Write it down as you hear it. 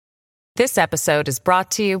This episode is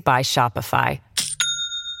brought to you by Shopify.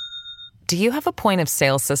 Do you have a point of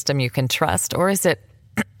sale system you can trust, or is it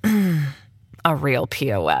a real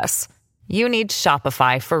POS? You need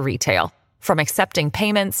Shopify for retail. From accepting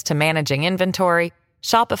payments to managing inventory,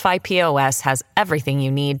 Shopify POS has everything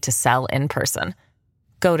you need to sell in person.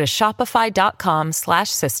 Go to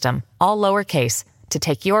shopify.com/system, all lowercase, to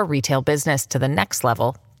take your retail business to the next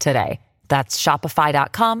level today. That's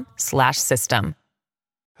shopify.com/system.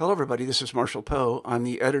 Hello, everybody. This is Marshall Poe. I'm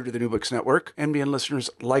the editor of the New Books Network. NBN listeners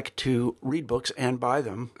like to read books and buy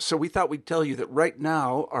them. So we thought we'd tell you that right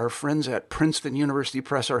now, our friends at Princeton University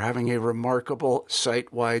Press are having a remarkable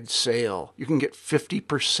site-wide sale. You can get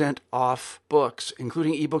 50% off books,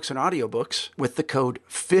 including ebooks and audiobooks, with the code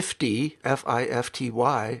 50,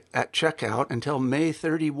 F-I-F-T-Y, at checkout until May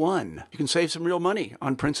 31. You can save some real money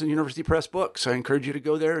on Princeton University Press books. I encourage you to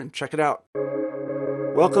go there and check it out.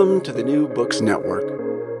 Welcome to the New Books Network.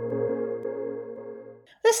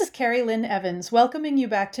 This is Carrie Lynn Evans, welcoming you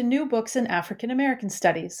back to New Books in African American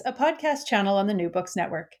Studies, a podcast channel on the New Books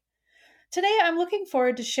Network. Today, I'm looking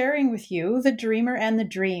forward to sharing with you The Dreamer and the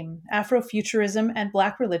Dream, Afrofuturism and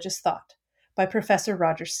Black Religious Thought by Professor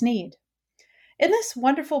Roger Sneed. In this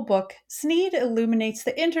wonderful book, Sneed illuminates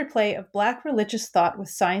the interplay of Black religious thought with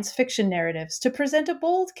science fiction narratives to present a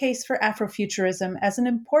bold case for Afrofuturism as an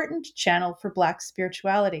important channel for Black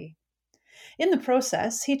spirituality. In the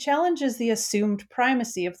process, he challenges the assumed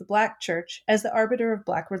primacy of the Black Church as the arbiter of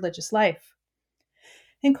Black religious life.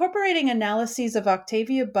 Incorporating analyses of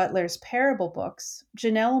Octavia Butler's parable books,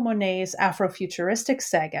 Janelle Monáe's Afrofuturistic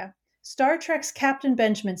saga, Star Trek's Captain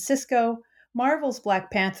Benjamin Sisko, Marvel's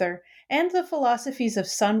Black Panther, and the philosophies of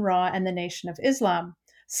Sun Ra and the Nation of Islam,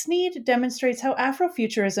 Sneed demonstrates how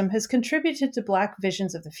Afrofuturism has contributed to Black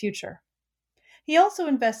visions of the future. He also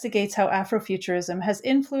investigates how Afrofuturism has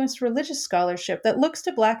influenced religious scholarship that looks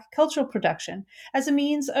to Black cultural production as a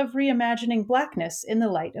means of reimagining Blackness in the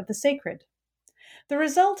light of the sacred. The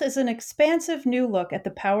result is an expansive new look at the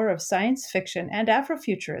power of science fiction and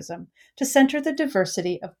Afrofuturism to center the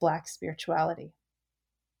diversity of Black spirituality.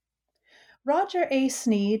 Roger A.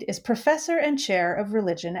 Sneed is professor and chair of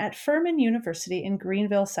religion at Furman University in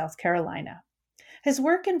Greenville, South Carolina. His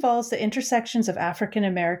work involves the intersections of African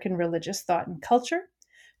American religious thought and culture,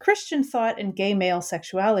 Christian thought and gay male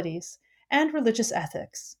sexualities, and religious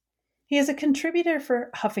ethics. He is a contributor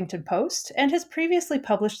for Huffington Post and has previously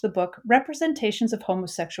published the book Representations of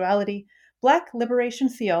Homosexuality, Black Liberation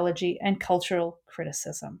Theology, and Cultural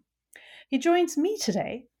Criticism. He joins me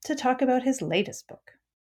today to talk about his latest book.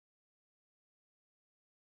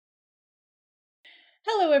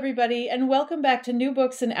 Hello, everybody, and welcome back to New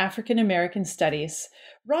Books in African American Studies.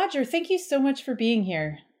 Roger, thank you so much for being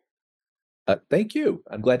here. Thank you.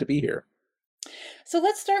 I'm glad to be here. So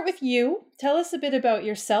let's start with you. Tell us a bit about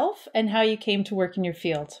yourself and how you came to work in your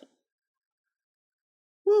field.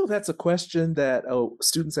 Well, that's a question that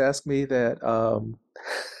students ask me that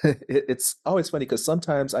it's always funny because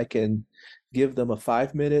sometimes I can give them a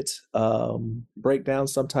 5-minute breakdown.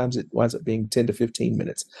 Sometimes it winds up being 10 to 15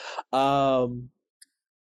 minutes.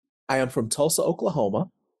 I am from Tulsa,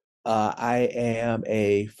 Oklahoma. I am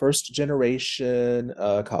a first-generation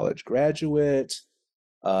college graduate,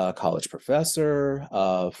 college professor,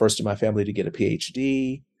 first in my family to get a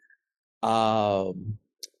PhD.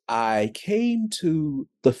 I came to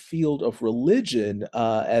the field of religion,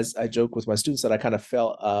 as I joke with my students, that I kind of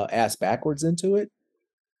fell ass backwards into it,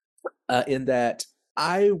 in that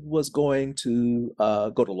I was going to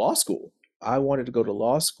go to law school. I wanted to go to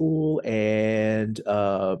law school and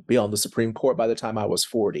be on the Supreme Court by the time I was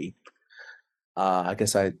 40. I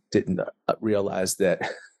guess I didn't realize that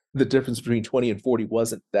the difference between 20 and 40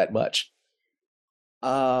 wasn't that much.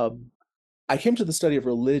 I came to the study of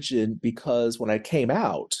religion because when I came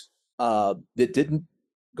out, it didn't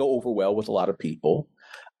go over well with a lot of people.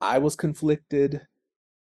 I was conflicted.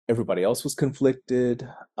 Everybody else was conflicted.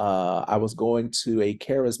 I was going to a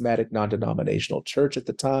charismatic non-denominational church at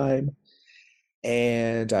the time.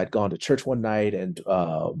 And I'd gone to church one night and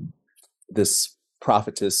this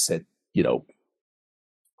prophetess had,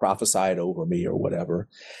 prophesied over me or whatever.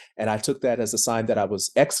 And I took that as a sign that I was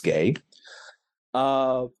ex-gay.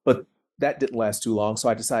 But that didn't last too long. So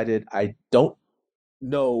I decided I don't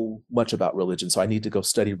know much about religion, so I need to go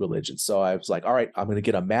study religion. So I was like, all right, I'm going to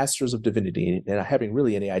get a master's of divinity, and I haven't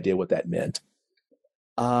really any idea what that meant.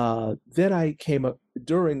 Then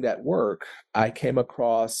during that work, I came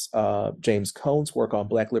across James Cone's work on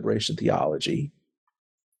Black liberation theology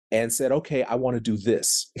and said, okay, I want to do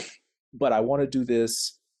this, but I want to do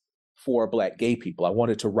this for Black gay people. I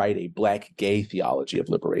wanted to write a Black gay theology of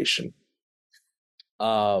liberation.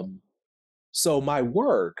 So my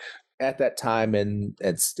work at that time and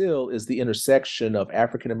still is the intersection of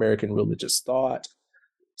African American religious thought,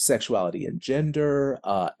 sexuality and gender,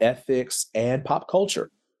 ethics, and pop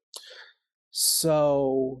culture.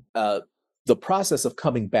 So the process of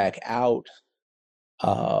coming back out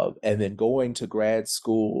and then going to grad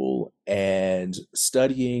school and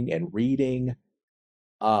studying and reading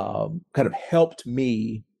kind of helped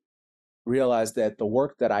me realize that the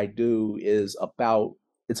work that I do is about,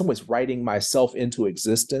 it's almost writing myself into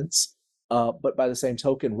existence, but by the same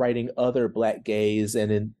token, writing other Black gays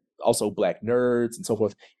and also Black nerds and so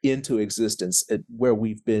forth into existence, where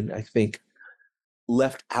we've been, I think,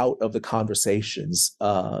 left out of the conversations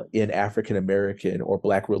in African American or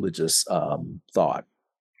Black religious thought.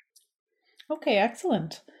 Okay,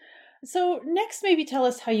 excellent. So next, maybe tell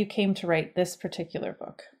us how you came to write this particular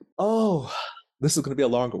book. Oh, this is going to be a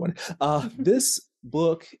longer one. This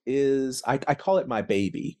book is, I call it my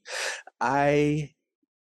baby.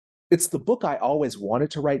 It's the book I always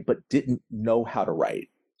wanted to write, but didn't know how to write.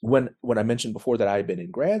 When I mentioned before that I had been in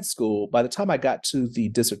grad school, by the time I got to the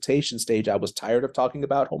dissertation stage, I was tired of talking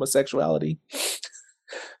about homosexuality.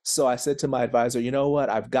 So I said to my advisor, you know what?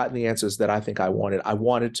 I've gotten the answers that I think I wanted. I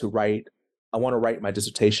want to write my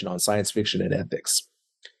dissertation on science fiction and ethics.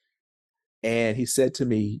 And he said to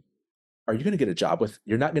me, you're not going to get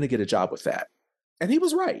a job with that. And he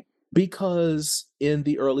was right, because in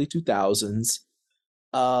the early 2000s,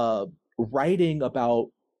 writing about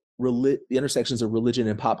the intersections of religion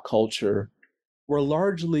and pop culture were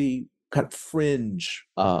largely kind of fringe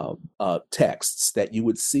texts that you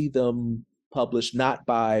would see them published not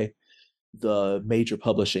by the major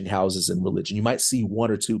publishing houses in religion. You might see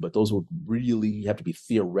one or two, but those would really have to be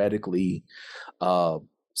theoretically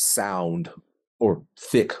sound or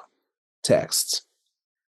thick texts.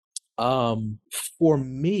 For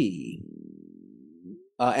me,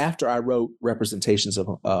 after I wrote Representations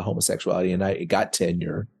of Homosexuality and I got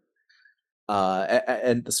tenure,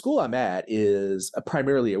 and the school I'm at is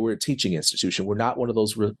we're a teaching institution. We're not one of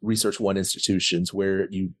those Research One institutions where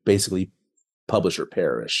you basically publish or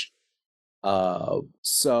perish.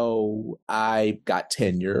 So I got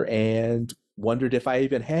tenure and wondered if I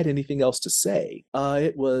even had anything else to say.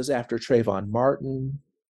 It was after Trayvon Martin,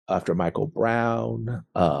 after Michael Brown.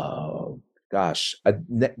 There's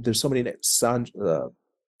so many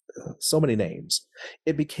names.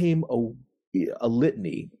 It became a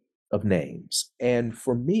litany of names. And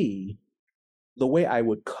for me, the way I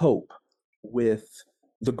would cope with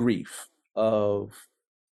the grief of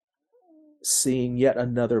seeing yet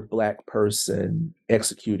another Black person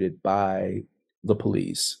executed by the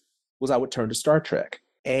police was I would turn to Star Trek.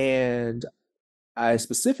 And I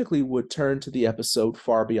specifically would turn to the episode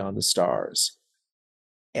Far Beyond the Stars.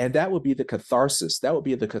 And that would be the catharsis. That would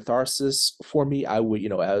be the catharsis for me. I would,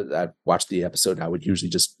 I'd watch the episode and I would usually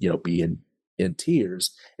just, be in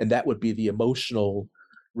tears. And that would be the emotional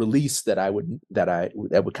release that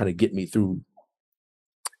would kind of get me through.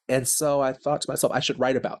 And so I thought to myself, I should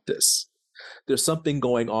write about this. There's something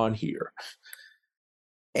going on here.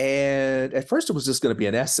 And at first it was just going to be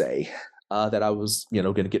an essay that I was,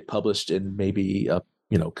 going to get published in maybe a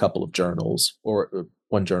couple of journals or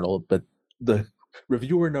one journal. But the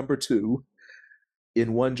reviewer number 2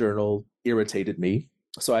 in one journal irritated me.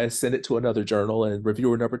 So I sent it to another journal, and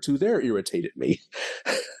reviewer number 2 there irritated me.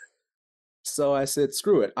 So I said,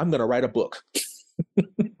 screw it, I'm going to write a book.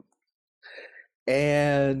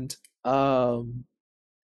 And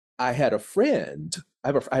I had a friend, I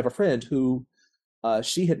have a friend who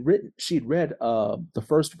she'd read the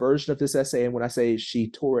first version of this essay. And when I say she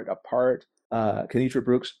tore it apart, Kenitra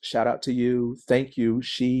Brooks, shout out to you. Thank you.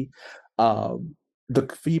 The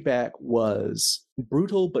feedback was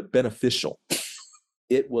brutal, but beneficial.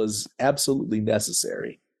 It was absolutely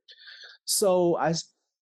necessary. So I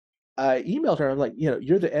emailed her. I'm like,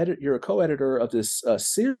 you're a co-editor of this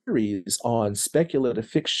series on speculative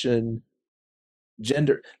fiction,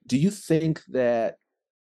 gender. Do you think that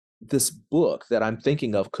this book that I'm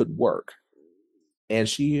thinking of could work? And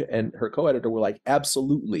she and her co-editor were like,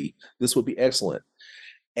 absolutely, this would be excellent.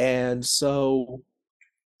 And so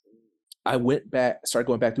I started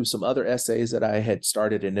going back through some other essays that I had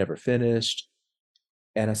started and never finished.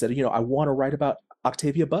 And I said, I want to write about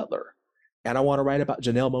Octavia Butler, and I want to write about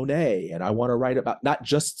Janelle Monáe, and I want to write about not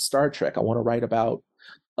just Star Trek. I want to write about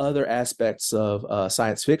other aspects of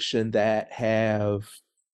science fiction that have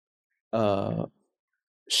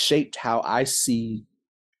shaped how I see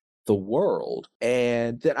the world.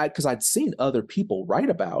 And then because I'd seen other people write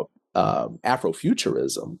about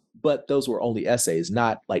Afrofuturism, but those were only essays,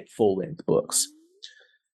 not like full-length books.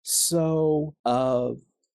 So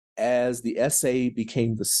as the essay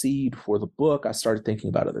became the seed for the book, I started thinking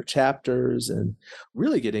about other chapters and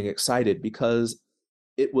really getting excited because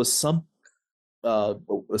it was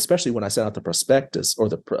especially when I sent out the prospectus or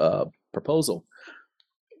the proposal,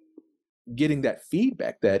 getting that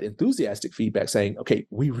feedback, that enthusiastic feedback saying, okay,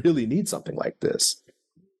 we really need something like this.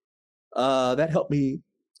 That helped me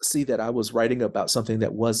see that I was writing about something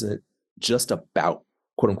that wasn't just about,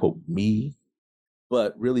 quote unquote, me,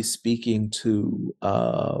 but really speaking to,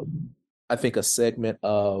 I think, a segment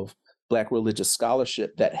of Black religious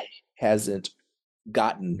scholarship that hasn't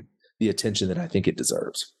gotten the attention that I think it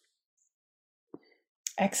deserves.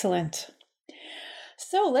 Excellent.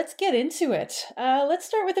 So let's get into it. Let's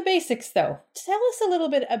start with the basics, though. Tell us a little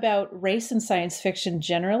bit about race and science fiction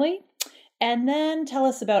generally, and then tell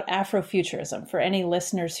us about Afrofuturism for any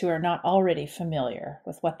listeners who are not already familiar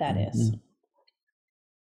with what that is.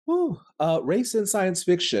 Race and science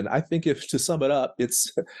fiction, I think if to sum it up,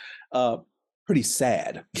 it's pretty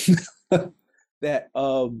sad that,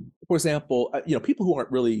 for example, people who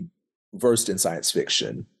aren't really versed in science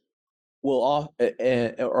fiction will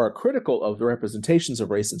are critical of the representations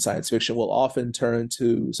of race in science fiction will often turn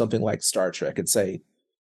to something like Star Trek and say,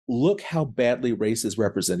 look how badly race is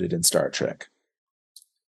represented in Star Trek.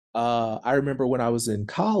 I remember when I was in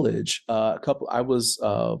college, I was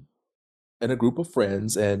in a group of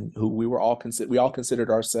friends, and who we all considered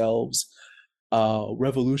ourselves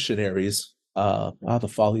revolutionaries. The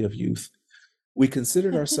folly of youth. We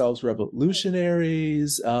considered ourselves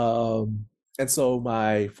revolutionaries, and so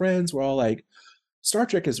my friends were all like, "Star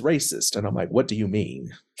Trek is racist," and I'm like, "What do you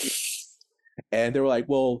mean?" And they were like,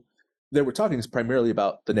 "Well," they were talking primarily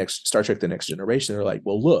about the next Star Trek: The Next Generation. They're like,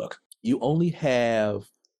 "Well, look, you only have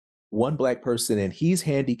one Black person, and he's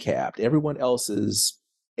handicapped. Everyone else is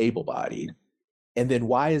able-bodied. And then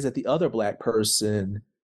why is it the other Black person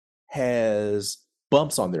has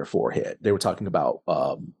bumps on their forehead?" They were talking about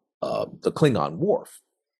the Klingon Worf.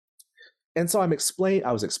 And so I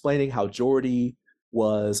was explaining how Geordi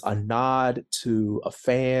was a nod to a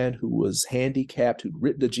fan who was handicapped, who'd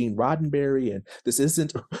written to Gene Roddenberry, and this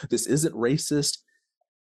isn't racist.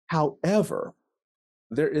 However,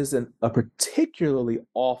 there is a particularly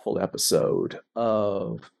awful episode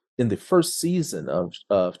in the first season of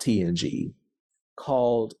TNG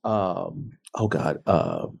called Code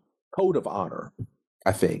of Honor.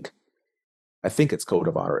 I think it's Code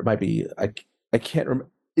of Honor. It might be, I can't remember.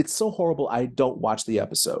 It's so horrible I don't watch the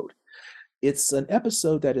episode. It's an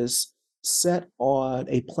episode that is set on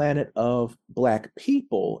a planet of Black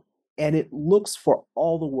people, and it looks for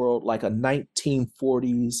all the world like a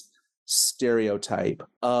 1940s stereotype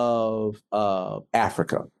of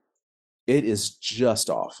Africa. It is just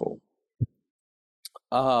awful.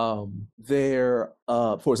 For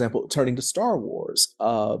example, turning to Star Wars,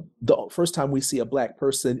 the first time we see a Black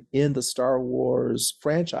person in the Star Wars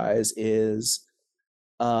franchise is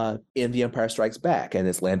in The Empire Strikes Back, and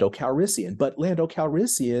it's Lando Calrissian. But Lando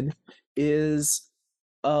Calrissian is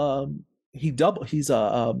he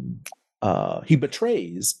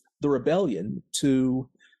betrays the rebellion to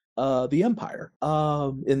the Empire.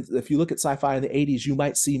 And if you look at sci-fi in the 80s, you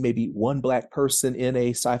might see maybe one Black person in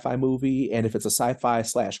a sci-fi movie, and if it's a sci-fi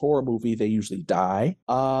 / horror movie, they usually die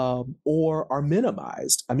or are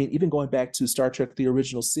minimized. I mean, even going back to Star Trek, the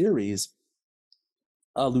original series,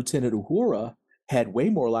 Lieutenant Uhura had way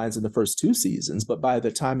more lines in the first 2 seasons, but by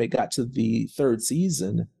the time it got to the 3rd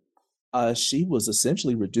season, she was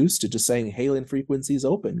essentially reduced to just saying, "Hailing frequencies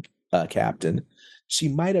open, Captain." She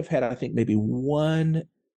might have had, I think, maybe one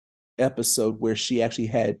episode where she actually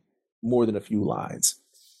had more than a few lines.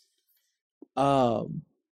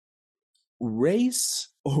 Race,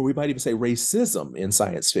 or we might even say racism in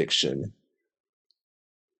science fiction,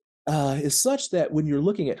 is such that when you're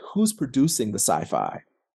looking at who's producing the sci-fi,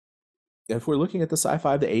 if we're looking at the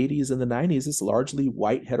sci-fi of the 80s and the 90s, it's largely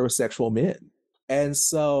white heterosexual men. And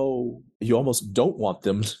so you almost don't want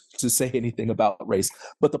them to say anything about race.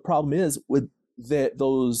 But the problem is with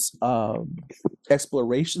those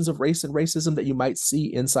explorations of race and racism that you might see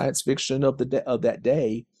in science fiction of that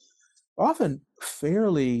day, often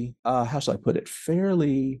fairly, how shall I put it,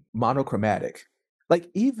 fairly monochromatic. Like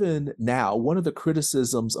even now, one of the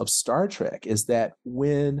criticisms of Star Trek is that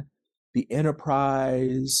when the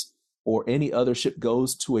Enterprise or any other ship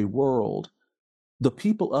goes to a world, the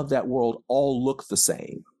people of that world all look the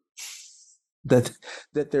same. That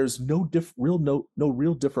there's no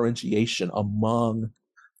real differentiation among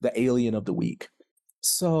the alien of the week.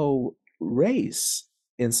 So race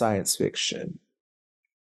in science fiction,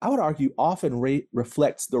 I would argue, often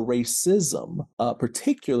reflects the racism,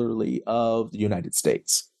 particularly of the United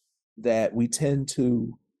States, that we tend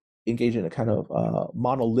to engage in a kind of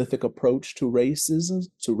monolithic approach to racism,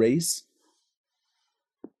 to race.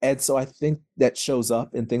 And so I think that shows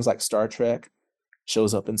up in things like Star Trek,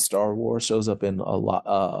 shows up in Star Wars, shows up in a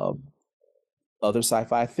lot other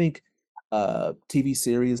sci-fi. I think TV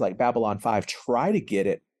series like Babylon 5 try to get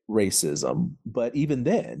at racism, but even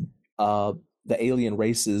then, the alien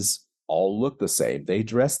races all look the same. They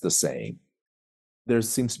dress the same. There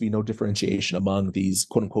seems to be no differentiation among these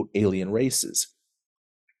quote unquote alien races.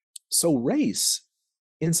 So race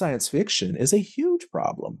in science fiction is a huge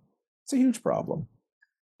problem. It's a huge problem.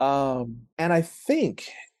 And I think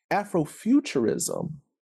Afrofuturism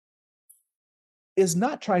is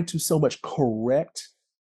not trying to so much correct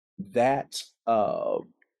that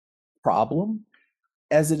problem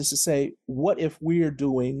as it is to say, what if we're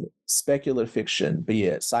doing speculative fiction, be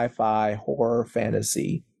it sci-fi, horror,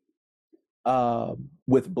 fantasy,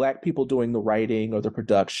 with Black people doing the writing or the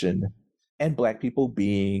production, and Black people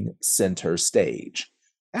being center stage.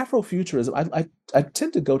 Afrofuturism, I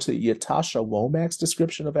tend to go to Yatasha Womack's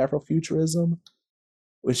description of Afrofuturism,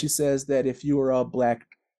 where she says that if you were a Black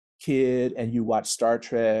kid and you watched Star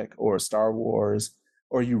Trek or Star Wars,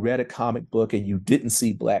 or you read a comic book and you didn't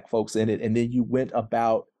see Black folks in it, and then you went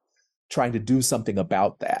about trying to do something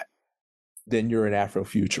about that, then you're an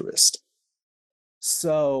Afrofuturist.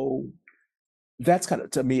 So that's kind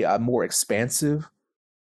of, to me, a more expansive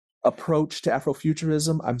approach to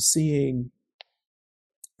Afrofuturism. I'm seeing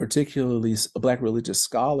particularly Black religious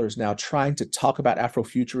scholars now trying to talk about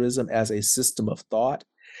Afrofuturism as a system of thought.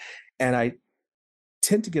 And I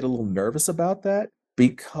tend to get a little nervous about that,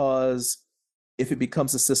 because if it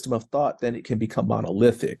becomes a system of thought, then it can become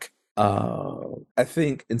monolithic. I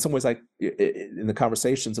think in some ways, in the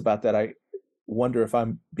conversations about that, I wonder if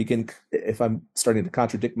I'm starting to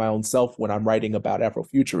contradict my own self when I'm writing about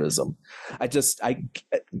Afrofuturism. I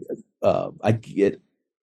get,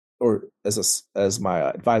 or as my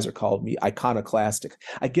advisor called me, iconoclastic.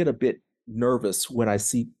 I get a bit nervous when I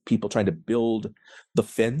see people trying to build the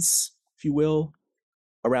fence, if you will,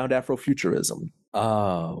 around Afrofuturism.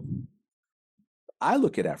 I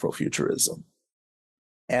look at Afrofuturism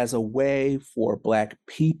as a way for Black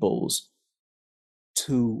peoples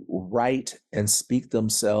to write and speak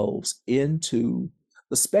themselves into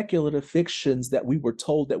the speculative fictions that we were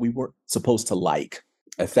told that we weren't supposed to like.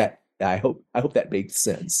 I hope that made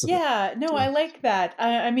sense. Yeah, no, I like that.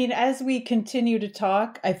 I mean, as we continue to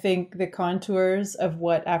talk, I think the contours of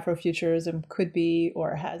what Afrofuturism could be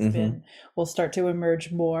or has been will start to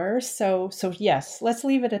emerge more. So yes, let's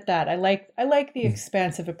leave it at that. I like the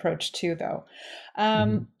expansive approach too, though.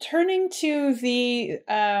 Turning to the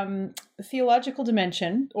theological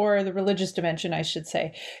dimension, or the religious dimension, I should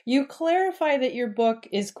say, you clarify that your book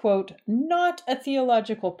is, quote, not a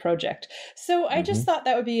theological project. So I just thought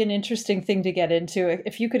that would be an interesting thing to get into.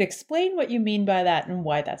 If you could explain what you mean by that and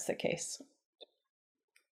why that's the case.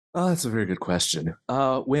 Oh, that's a very good question.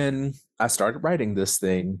 When I started writing this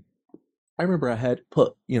thing, I remember I had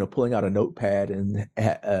pulling out a notepad and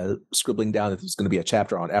scribbling down that there was going to be a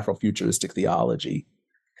chapter on Afrofuturistic theology.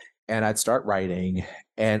 And I'd start writing,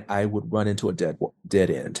 and I would run into a dead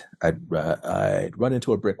end. I'd run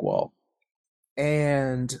into a brick wall.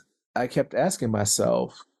 And I kept asking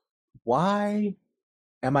myself, why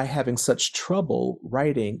am I having such trouble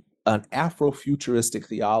writing an Afrofuturistic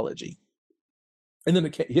theology? And then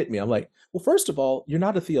it hit me. I'm like, well, first of all, you're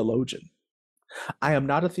not a theologian. I am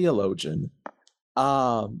not a theologian.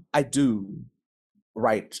 I do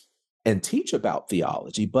write and teach about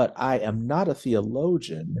theology, but I am not a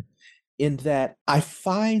theologian in that I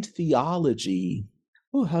find theology,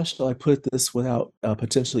 how shall I put this without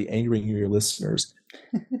potentially angering your listeners?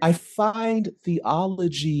 I find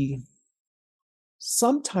theology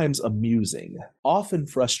sometimes amusing, often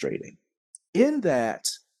frustrating, in that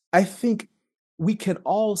I think we can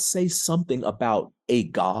all say something about a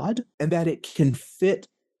God and that it can fit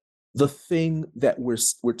the thing that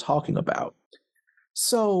we're talking about.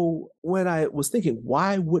 So when I was thinking,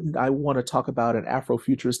 why wouldn't I want to talk about an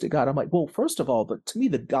Afrofuturistic God? I'm like, well, first of all, to me,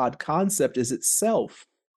 the God concept is itself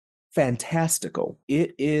fantastical.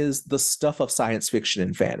 It is the stuff of science fiction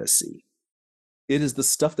and fantasy. It is the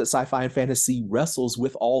stuff that sci-fi and fantasy wrestles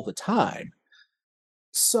with all the time.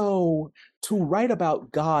 So to write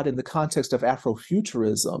about God in the context of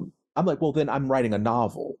Afrofuturism, I'm like, well, then I'm writing a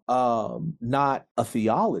novel, not a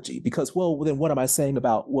theology, because, well, then what am I saying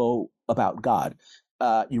about God?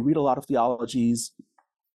 You read a lot of theologies.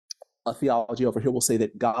 A theology over here will say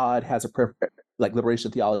that God has like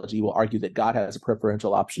liberation theology will argue that God has a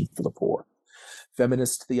preferential option for the poor.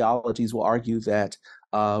 Feminist theologies will argue that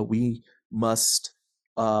we must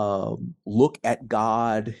look at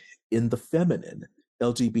God in the feminine.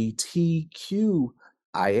 LGBTQIA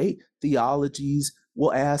theologies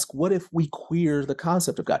will ask, what if we queer the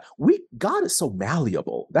concept of God? God is so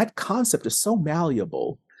malleable. That concept is so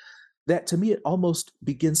malleable that to me it almost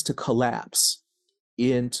begins to collapse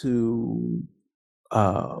into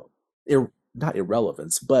not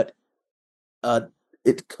irrelevance, but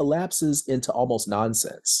it collapses into almost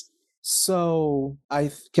nonsense. So I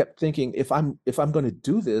kept thinking, if I'm going to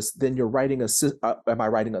do this, then am I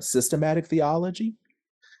writing a systematic theology?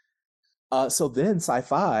 So then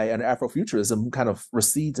sci-fi and Afrofuturism kind of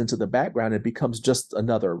recedes into the background and becomes just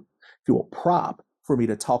another, if you will, prop for me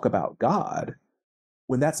to talk about God,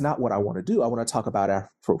 when that's not what I want to do. I want to talk about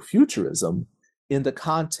Afrofuturism in the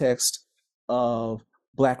context of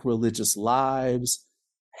Black religious lives,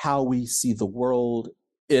 how we see the world,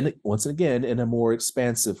 once again, in a more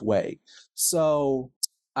expansive way. So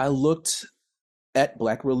I looked at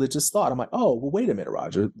Black religious thought. I'm like, oh, well, wait a minute,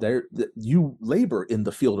 Roger. You labor in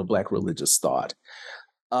the field of Black religious thought.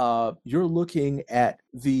 You're looking at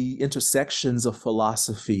the intersections of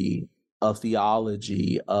philosophy, of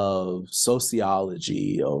theology, of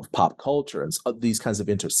sociology, of pop culture, and these kinds of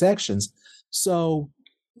intersections. So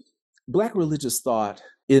Black religious thought,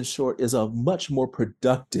 in short, is a much more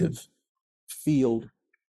productive field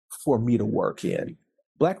for me to work in.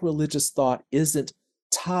 Black religious thought isn't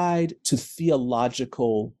tied to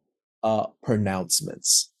theological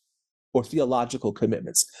pronouncements or theological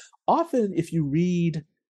commitments. Often, if you read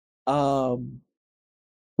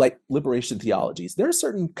like liberation theologies, there are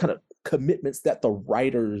certain kind of commitments that the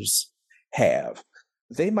writers have.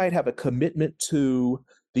 They might have a commitment to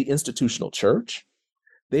the institutional church.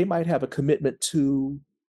 They might have a commitment to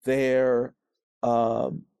their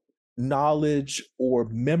knowledge or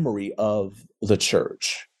memory of the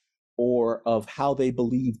church, or of how they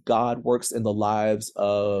believe God works in the lives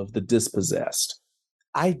of the dispossessed.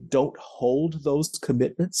 I don't hold those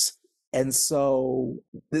commitments. And so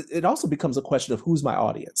it also becomes a question of who's my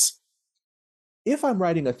audience. If I'm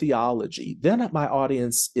writing a theology, then my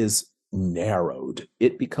audience is narrowed.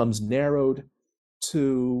 It becomes narrowed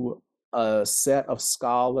to a set of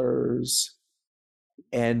scholars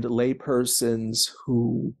and laypersons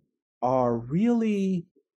who are really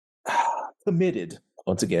committed,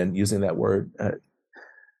 once again, using that word,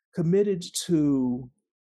 committed to,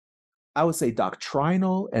 I would say,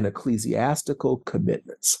 doctrinal and ecclesiastical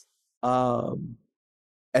commitments.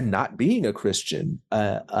 And not being a Christian,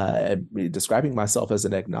 describing myself as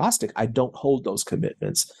an agnostic, I don't hold those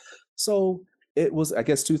commitments. So it was, I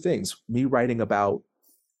guess, two things: me writing about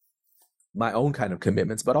my own kind of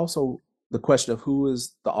commitments, but also the question of who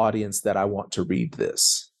is the audience that I want to read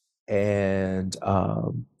this. And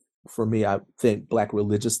for me, I think Black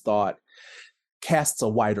religious thought casts a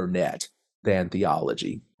wider net than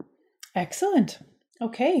theology. Excellent.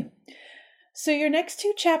 Okay. So your next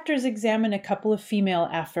two chapters examine a couple of female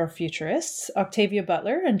Afrofuturists, Octavia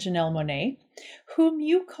Butler and Janelle Monáe, whom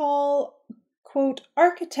you call, quote,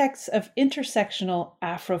 architects of intersectional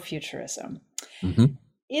Afrofuturism,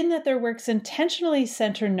 in that their works intentionally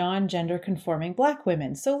center non-gender conforming Black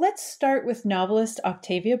women. So let's start with novelist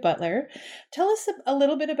Octavia Butler. Tell us a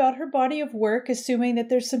little bit about her body of work, assuming that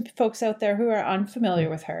there's some folks out there who are unfamiliar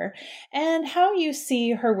with her, and how you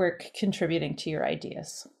see her work contributing to your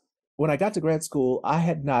ideas. When I got to grad school, I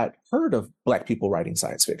had not heard of Black people writing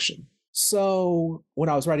science fiction. So when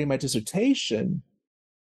I was writing my dissertation,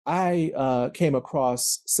 I came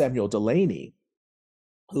across Samuel Delany,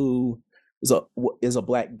 who is a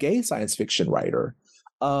Black gay science fiction writer.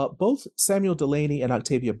 Both Samuel Delany and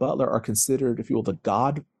Octavia Butler are considered, if you will, the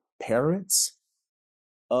godparents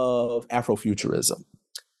of Afrofuturism,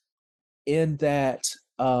 in that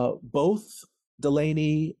both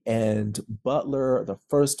Delany and Butler are the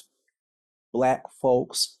first Black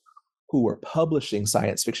folks who were publishing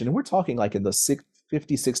science fiction. And we're talking like in the 50s,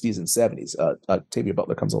 60s, and 70s. Octavia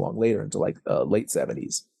Butler comes along later into like late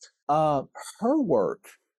 70s. Her work,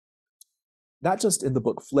 not just in the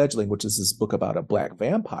book Fledgling, which is this book about a Black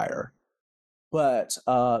vampire, but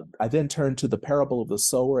I then turned to The Parable of the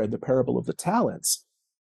Sower and The Parable of the Talents,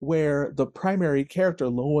 where the primary character,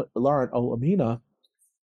 Lauren Olamina,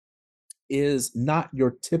 is not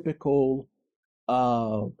your typical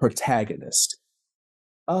protagonist.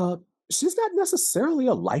 She's not necessarily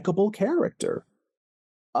a likable character.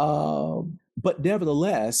 But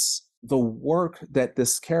nevertheless, the work that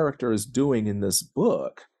this character is doing in this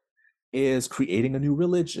book is creating a new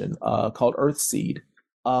religion called Earthseed,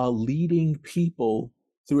 leading people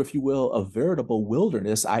through, if you will, a veritable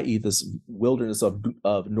wilderness, i.e. this wilderness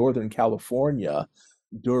of Northern California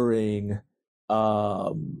during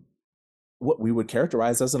what we would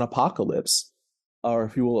characterize as an apocalypse. or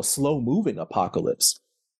if you will, a slow-moving apocalypse.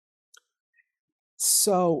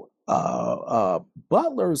 So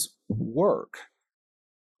Butler's work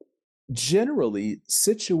generally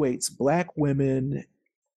situates Black women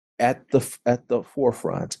at the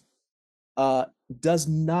forefront, does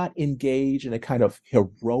not engage in a kind of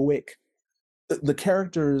heroic. The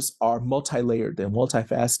characters are multi-layered, they're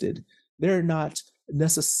multifaceted. They're not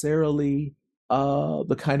necessarily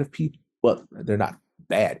the kind of people. Well, they're not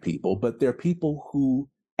bad people, but they're people who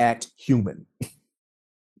act human.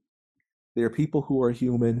 They're people who are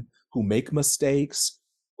human, who make mistakes,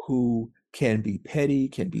 who can be petty,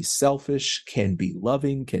 can be selfish, can be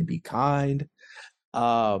loving, can be kind.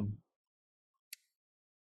 Um,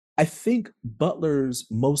 I think Butler's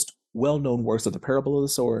most well-known works are The Parable of the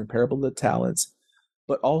Sower and Parable of the Talents,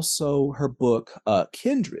 but also her book,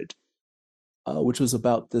 Kindred, which was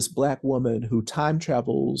about this Black woman who time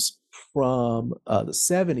travels from the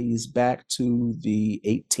 70s back to the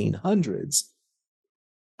 1800s.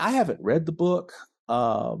 I haven't read the book.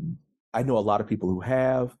 I know a lot of people who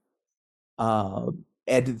have, and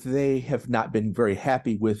they have not been very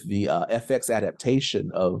happy with the FX adaptation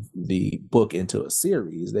of the book into a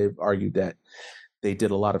series. They've argued that they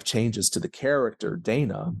did a lot of changes to the character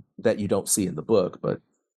Dana that you don't see in the book,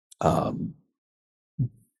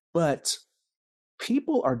 but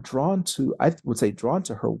people are drawn to, I would say, drawn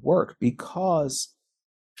to her work because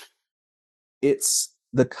it's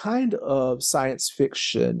the kind of science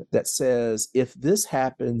fiction that says, if this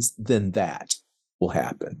happens, then that will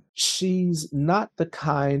happen. She's not the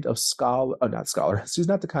kind of she's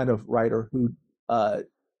not the kind of writer who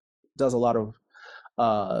does a lot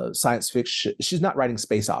of science fiction. She's not writing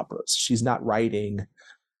space operas. She's not writing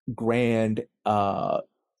grand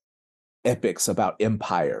epics about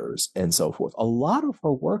empires and so forth. A lot of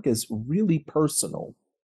her work is really personal.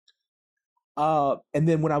 And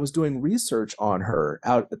then when I was doing research on her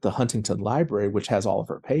out at the Huntington Library, which has all of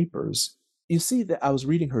her papers, you see that I was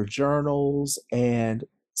reading her journals and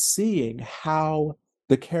seeing how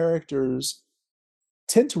the characters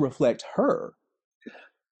tend to reflect her.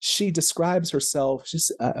 She describes herself,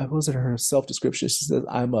 was it her self-description? She says,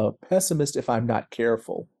 "I'm a pessimist if I'm not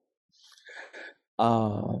careful."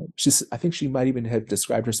 I think she might even have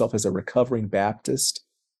described herself as a recovering Baptist.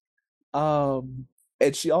 And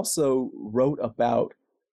she also wrote about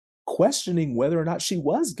questioning whether or not she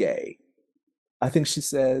was gay. I think she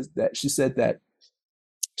said that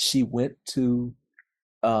she went to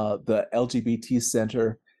the LGBT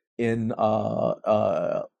center in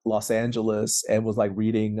Los Angeles and was like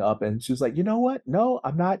reading up, and she was like, you know what? No,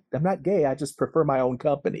 I'm not gay. I just prefer my own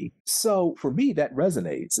company. So for me, that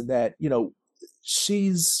resonates, and that, she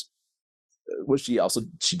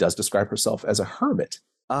does describe herself as a hermit.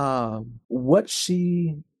 What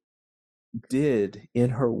she did in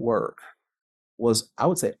her work was, I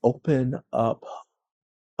would say, open up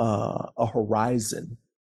a horizon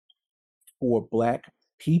for Black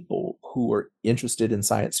people who were interested in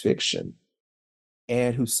science fiction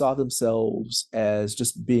and who saw themselves as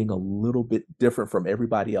just being a little bit different from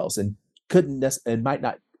everybody else, and and might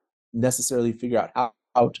not necessarily figure out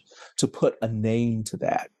how to put a name to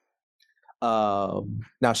that.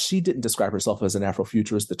 Now, she didn't describe herself as an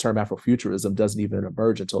Afrofuturist. The term Afrofuturism doesn't even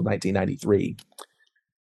emerge until 1993,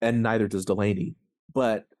 and neither does Delaney.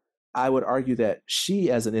 But I would argue that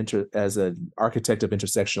she, as an architect of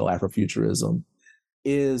intersectional Afrofuturism,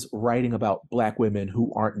 is writing about Black women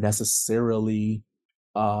who aren't necessarily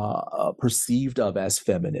perceived of as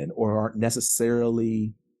feminine, or aren't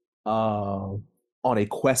necessarily on a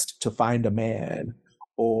quest to find a man,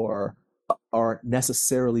 or aren't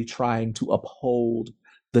necessarily trying to uphold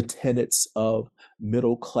the tenets of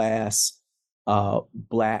middle class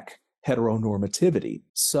Black heteronormativity.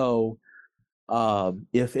 So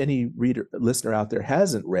if any listener out there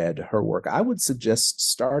hasn't read her work, I would suggest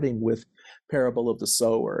starting with Parable of the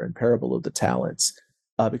Sower and Parable of the Talents,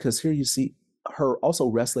 because here you see her also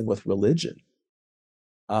wrestling with religion.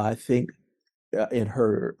 I think in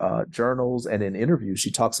her journals and in interviews,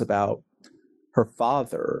 she talks about her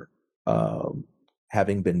father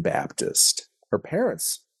having been Baptist. Her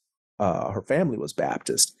parents, her family was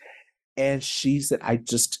Baptist. And she said,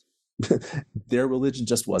 their religion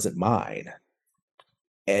just wasn't mine.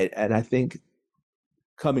 And I think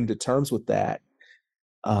coming to terms with that,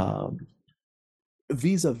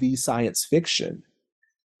 vis-a-vis science fiction,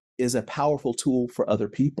 is a powerful tool for other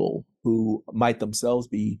people who might themselves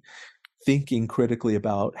be thinking critically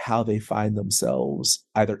about how they find themselves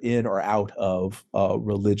either in or out of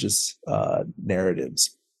religious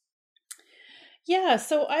narratives. Yeah,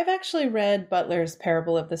 so I've actually read Butler's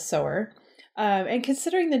Parable of the Sower. And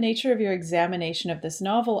considering the nature of your examination of this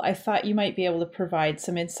novel, I thought you might be able to provide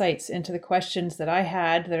some insights into the questions that I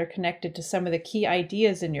had that are connected to some of the key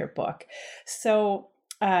ideas in your book. So,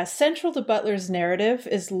 central to Butler's narrative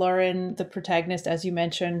is Lauren, the protagonist, as you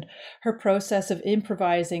mentioned, her process of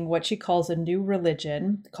improvising what she calls a new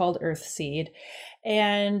religion called Earthseed.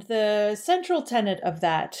 And the central tenet of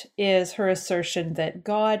that is her assertion that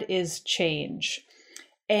God is change.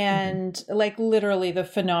 And like literally the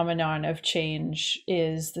phenomenon of change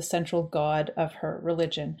is the central god of her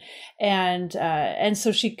religion. And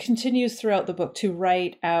so she continues throughout the book to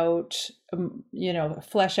write out,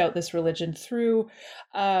 flesh out this religion through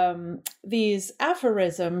these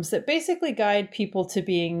aphorisms that basically guide people to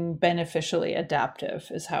being beneficially adaptive,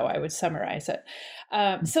 is how I would summarize it.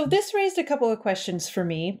 So this raised a couple of questions for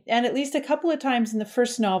me, and at least a couple of times in the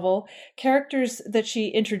first novel, characters that she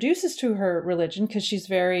introduces to her religion, because she's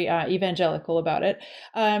very evangelical about it,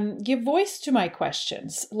 give voice to my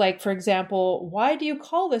questions. Like, for example, why do you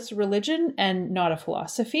call this religion and not a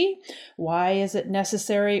philosophy? Why is it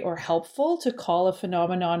necessary or helpful to call a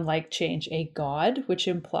phenomenon like change a god, which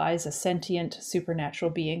implies a sentient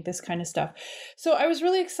supernatural being, this kind of stuff. So I was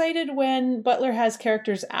really excited when Butler has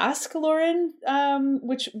characters ask Lauren,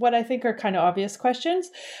 which what I think are kind of obvious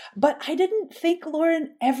questions, but I didn't think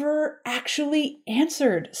Lauren ever actually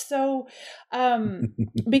answered. So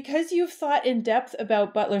because you've thought in depth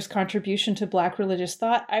about Butler's contribution to Black religious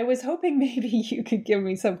thought, I was hoping maybe you could give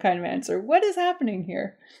me some kind of answer. What is happening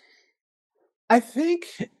here? I think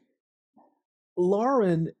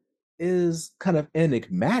Lauren is kind of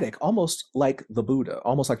enigmatic, almost like the Buddha,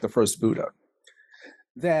 almost like the first Buddha,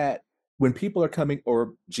 that when people are coming,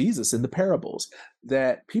 or Jesus in the parables,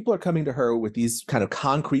 that people are coming to her with these kind of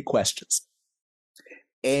concrete questions,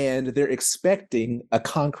 and they're expecting a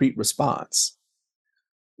concrete response.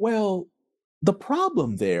 Well, the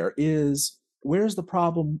problem there is, where's the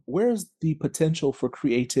problem? Where's the potential for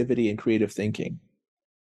creativity and creative thinking?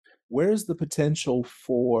 Where's the potential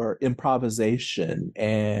for improvisation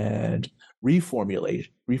and reformulation?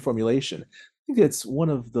 I think it's one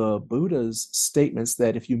of the Buddha's statements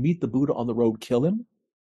that if you meet the Buddha on the road, kill him.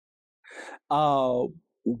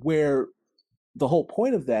 Where the whole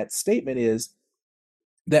point of that statement is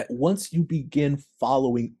that once you begin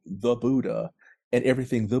following the Buddha and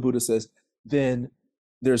everything the Buddha says, then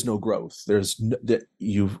there's no growth.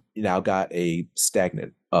 You've now got a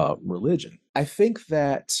stagnant religion. I think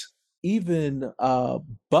that even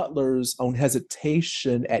Butler's own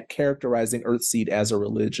hesitation at characterizing Earthseed as a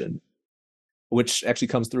religion, which actually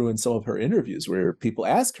comes through in some of her interviews where people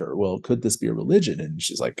ask her, well, could this be a religion? And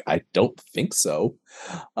she's like, I don't think so.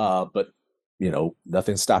 But,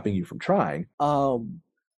 nothing's stopping you from trying.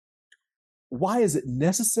 Why is it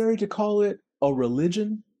necessary to call it a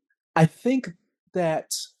religion? I think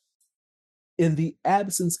that in the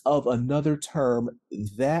absence of another term,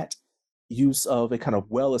 that use of a kind of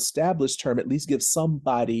well-established term at least gives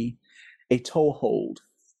somebody a toehold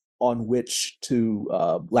on which to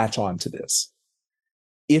latch on to this.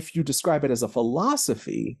 If you describe it as a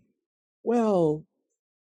philosophy, well,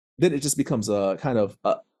 then it just becomes a kind of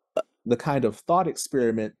the kind of thought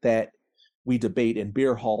experiment that we debate in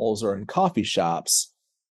beer halls or in coffee shops,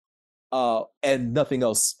 and nothing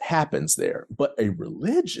else happens there. But a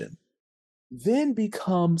religion then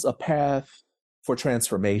becomes a path for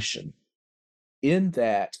transformation. In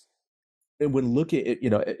that, and when looking at,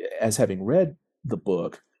 as having read the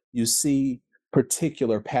book, you see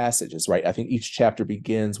particular passages, right? I think each chapter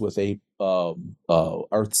begins with a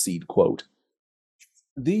Earthseed quote.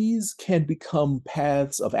 These can become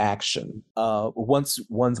paths of action. Once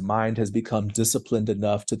one's mind has become disciplined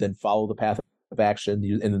enough to then follow the path of action,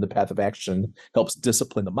 and then the path of action helps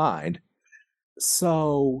discipline the mind.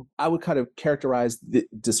 So I would kind of characterize the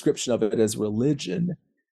description of it as religion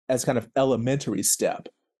as kind of elementary step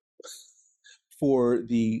for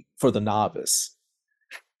the novice.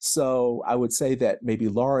 So I would say that maybe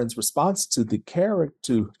Lauren's response to the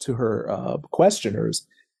to her questioners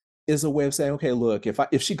is a way of saying, okay, look,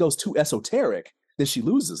 if she goes too esoteric, then she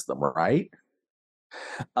loses them, right?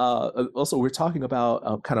 Also, we're talking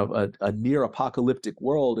about kind of a near apocalyptic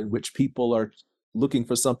world in which people are looking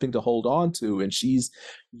for something to hold on to, and she's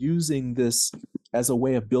using this as a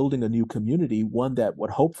way of building a new community, one that would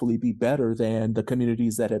hopefully be better than the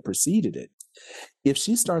communities that had preceded it. If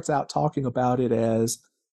she starts out talking about it as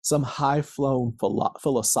some high-flown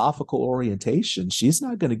philosophical orientation, she's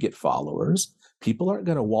not going to get followers. People aren't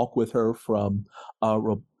going to walk with her from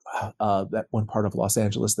that one part of Los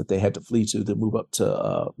Angeles that they had to flee to move up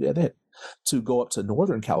to to go up to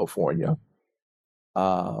Northern California.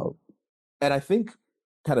 And I think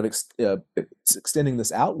kind of extending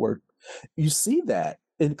this outward, You see that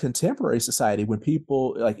in contemporary society when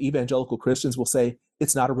people like evangelical Christians will say,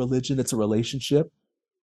 it's not a religion, it's a relationship.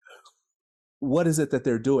 What is it that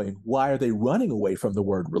they're doing? Why are they running away from the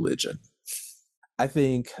word religion? I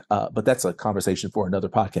think, but that's a conversation for another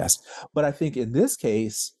podcast. But I think in this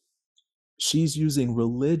case, she's using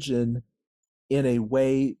religion in a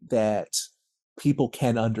way that people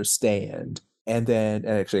can understand. And then,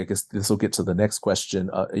 and actually, I guess this will get to the next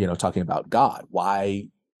question, talking about God. Why,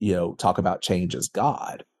 talk about change as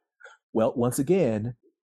God? Well, once again,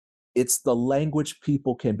 it's the language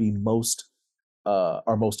people can be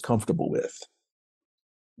are most comfortable with.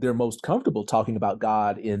 They're most comfortable talking about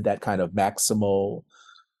God in that kind of maximal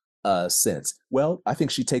sense. Well, I think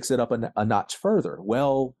she takes it up a notch further.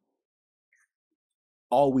 Well,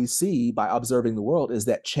 all we see by observing the world is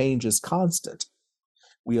that change is constant.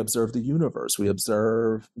 We observe the universe, we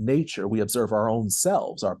observe nature, we observe our own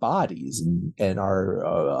selves, our bodies, and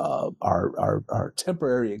our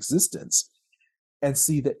temporary existence, and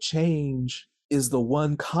see that change is the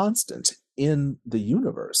one constant in the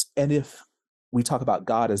universe. And if we talk about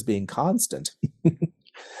God as being constant,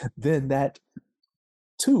 then that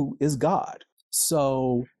too is God.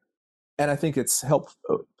 So, and I think it's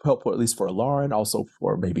helpful, at least for Lauren, also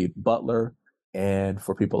for maybe Butler, and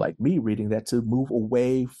for people like me reading that, to move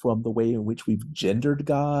away from the way in which we've gendered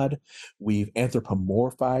God, we've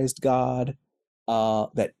anthropomorphized God,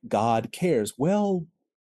 that God cares. Well,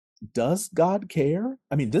 does God care?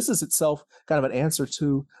 I mean, this is itself kind of an answer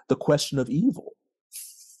to the question of evil.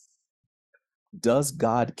 Does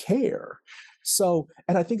God care? So,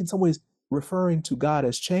 and I think in some ways, referring to God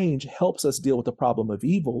as change helps us deal with the problem of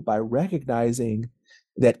evil by recognizing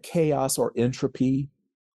that chaos or entropy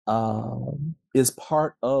is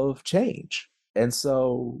part of change. And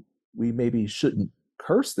so we maybe shouldn't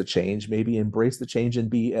curse the change, maybe embrace the change and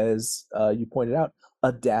be, as you pointed out,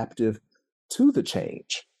 adaptive to the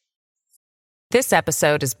change. This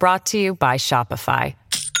episode is brought to you by Shopify.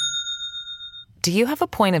 Do you have a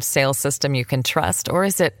point of sale system you can trust, or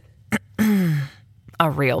is it a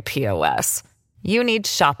real POS? You need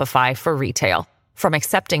Shopify for retail. From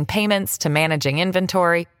accepting payments to managing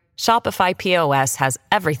inventory, Shopify POS has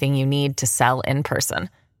everything you need to sell in person.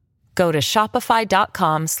 Go to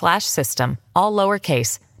shopify.com/system, all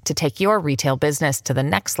lowercase, to take your retail business to the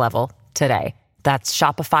next level today. That's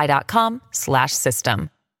shopify.com/system.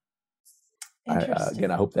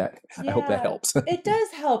 Again, I hope that helps. It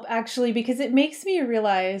does help, actually, because it makes me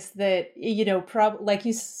realize that, like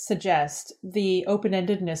you suggest, the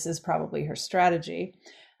open-endedness is probably her strategy,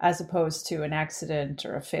 as opposed to an accident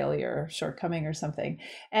or a failure, shortcoming or something.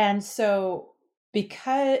 And so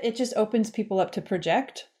because it just opens people up to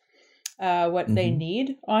project what they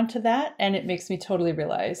need onto that. And it makes me totally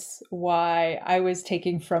realize why I was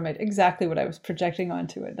taking from it exactly what I was projecting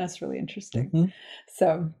onto it. That's really interesting.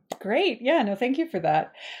 So great. Yeah, no, thank you for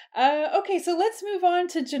that. Okay, so let's move on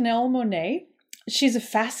to Janelle Monáe. She's a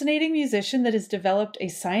fascinating musician that has developed a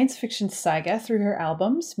science fiction saga through her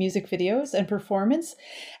albums, music videos, and performance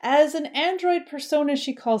as an android persona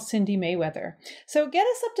she calls Cindy Mayweather. So get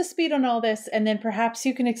us up to speed on all this, and then perhaps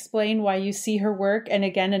you can explain why you see her work, and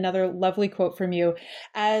again, another lovely quote from you,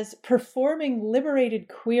 as performing liberated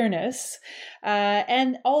queerness,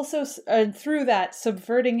 and also through that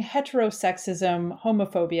subverting heterosexism,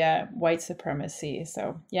 homophobia, white supremacy.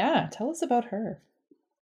 So yeah, tell us about her.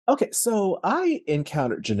 Okay, so I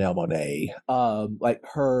encountered Janelle Monáe, like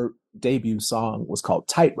her debut song was called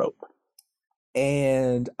Tightrope.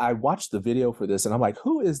 And I watched the video for this and I'm like,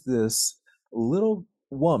 who is this little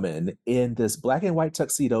woman in this black and white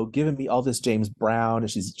tuxedo giving me all this James Brown,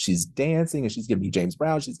 and she's dancing and she's giving me James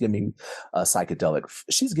Brown, she's giving me psychedelic,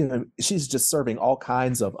 she's just serving all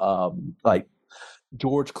kinds of like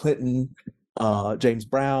George Clinton, James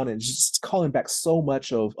Brown, and just calling back so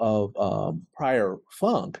much of prior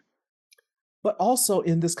funk, but also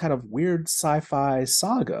in this kind of weird sci-fi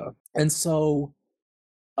saga. And so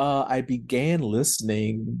I began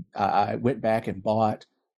listening. I went back and bought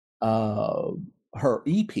her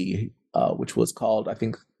EP, which was called, I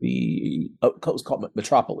think it was called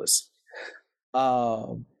Metropolis.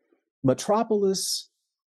 Metropolis,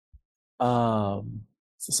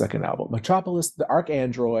 it's the second album. Metropolis, The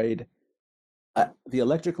ArchAndroid, The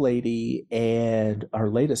Electric Lady, and her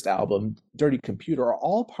latest album, Dirty Computer, are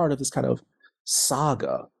all part of this kind of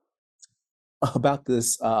saga about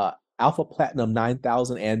this Alpha Platinum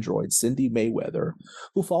 9000 android, Cindy Mayweather,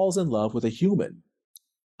 who falls in love with a human,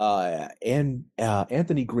 and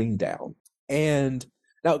Anthony Greendown. And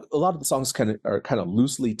now a lot of the songs are kind of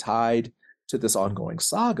loosely tied to this ongoing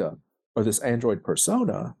saga or this android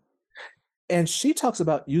persona. And she talks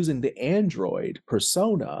about using the android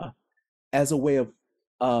persona as a way of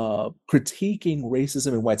critiquing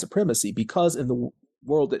racism and white supremacy, because in the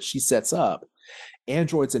world that she sets up,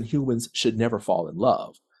 androids and humans should never fall in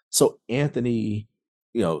love. So Anthony,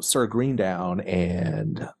 Sir Greendown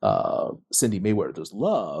and Cindy Mayweather's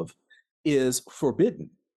love is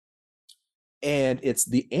forbidden. And it's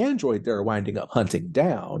the android they're winding up hunting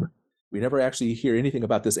down. We never actually hear anything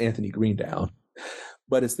about this Anthony Greendown,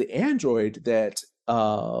 but it's the android that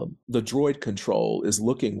the droid control is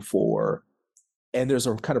looking for. And there's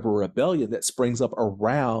a kind of a rebellion that springs up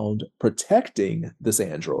around protecting this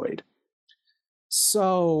android.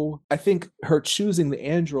 So I think her choosing the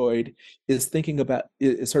android is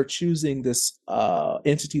her choosing this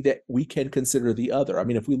entity that we can consider the other. I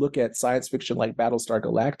mean, if we look at science fiction like Battlestar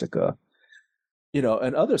Galactica,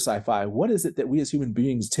 and other sci-fi, what is it that we as human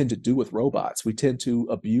beings tend to do with robots? We tend to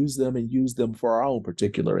abuse them and use them for our own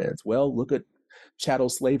particular ends. Well, look at chattel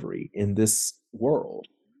slavery in this world,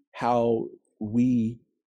 how we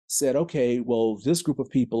said, okay, well, this group of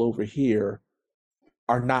people over here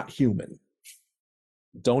are not human,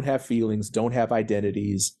 don't have feelings, don't have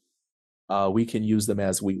identities. We can use them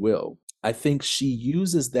as we will. I think she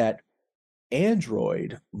uses that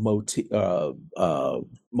android motif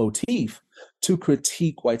to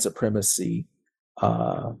critique white supremacy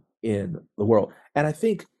in the world. And I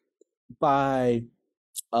think by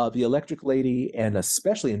The Electric Lady, and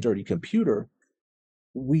especially in Dirty Computer,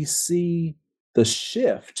 we see the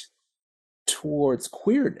shift towards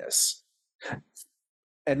queerness.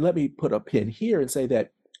 And let me put a pin here and say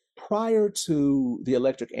that prior to The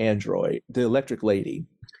Electric Lady,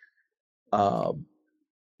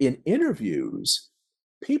 in interviews,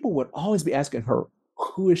 people would always be asking her,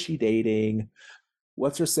 who is she dating?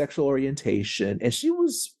 What's her sexual orientation? And she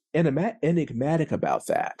was enigmatic about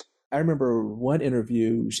that. I remember one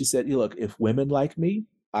interview, she said, look, if women like me,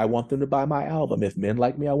 I want them to buy my album. If men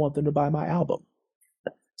like me, I want them to buy my album.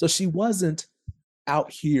 So she wasn't out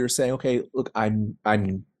here saying, okay, look, I'm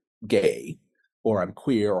gay, or I'm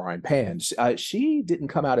queer, or I'm pan. She didn't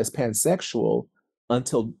come out as pansexual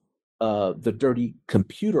until the Dirty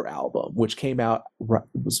Computer album, which came out,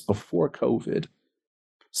 was before COVID.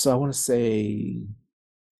 So I want to say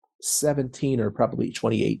 17 or probably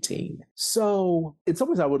 2018. So in some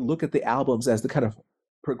ways, I would look at the albums as the kind of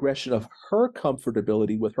progression of her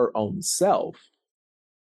comfortability with her own self,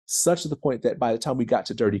 such to the point that by the time we got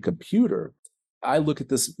to Dirty Computer, I look at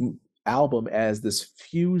this album as this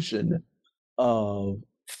fusion of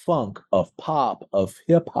funk, of pop, of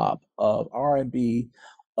hip hop, of R&B,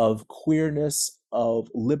 of queerness, of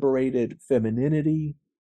liberated femininity,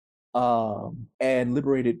 and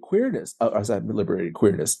liberated queerness,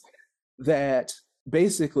 that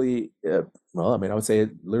basically, I would say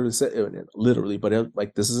it literally,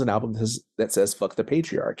 but this is an album that says "fuck the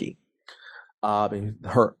patriarchy."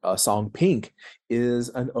 Her song "Pink" is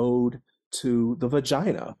an ode to the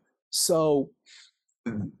vagina. So,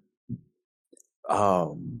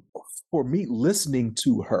 for me, listening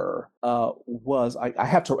to her was I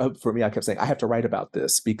have to. For me, I kept saying I have to write about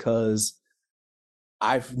this, because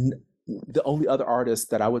the only other artist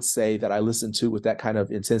that I would say that I listen to with that kind of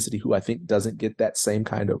intensity, who I think doesn't get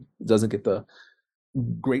the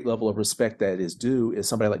great level of respect that is due, is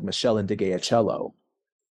somebody like Michelle Ndegeocello,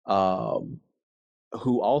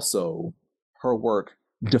 who also, her work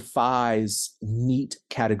defies neat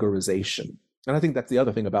categorization. And I think that's the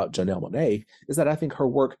other thing about Janelle Monáe, is that I think her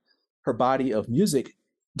work, her body of music,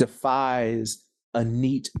 defies a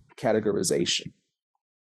neat categorization.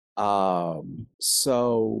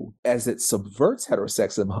 So as it subverts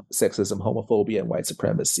heterosexism, homophobia, and white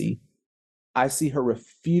supremacy, I see her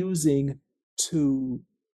refusing to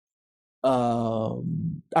do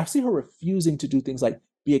things like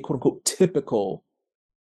be a quote unquote typical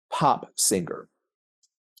pop singer.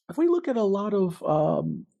 If we look at a lot of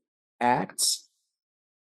acts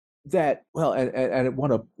that, well, and I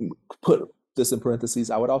want to put this in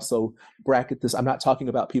parentheses, I would also bracket this. I'm not talking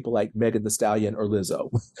about people like Megan Thee Stallion or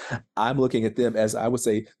Lizzo. I'm looking at them as, I would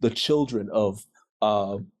say, the children of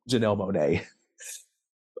Janelle Monáe.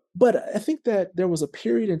 But I think that there was a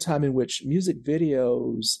period in time in which music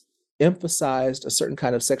videos emphasized a certain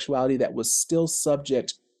kind of sexuality that was still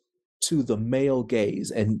subject to the male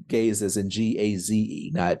gaze, and gaze as in Gaze,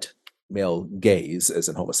 not male gaze as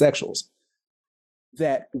in homosexuals.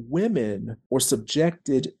 That women were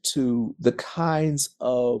subjected to the kinds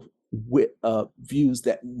of views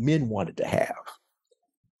that men wanted to have.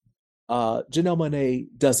 Janelle Monáe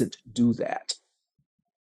doesn't do that.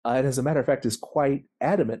 And as a matter of fact, is quite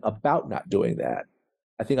adamant about not doing that.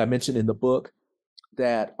 I think I mentioned in the book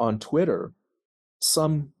that on Twitter,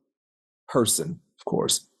 some person, of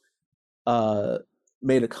course,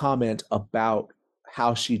 made a comment about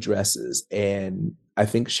how she dresses, and I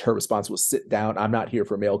think her response was, "Sit down, I'm not here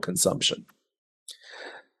for male consumption."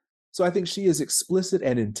 So I think she is explicit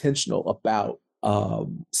and intentional about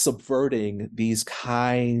subverting these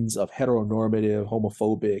kinds of heteronormative,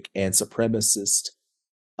 homophobic, and supremacist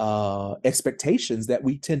expectations that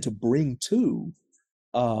we tend to bring to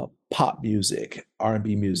pop music,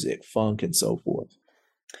 R&B music, funk, and so forth.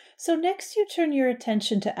 So next you turn your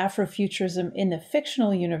attention to Afrofuturism in the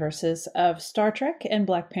fictional universes of Star Trek and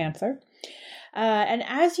Black Panther. And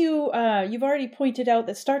as you've already pointed out,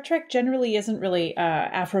 that Star Trek generally isn't really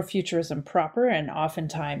Afrofuturism proper, and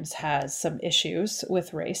oftentimes has some issues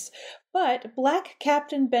with race. But Black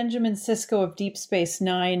Captain Benjamin Sisko of Deep Space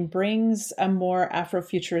Nine brings a more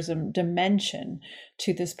Afrofuturism dimension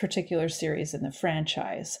to this particular series in the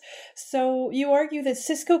franchise. So you argue that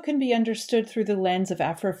Sisko can be understood through the lens of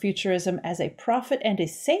Afrofuturism as a prophet and a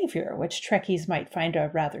savior, which Trekkies might find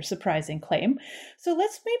a rather surprising claim. So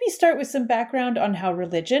let's maybe start with some background on how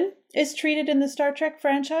religion is treated in the Star Trek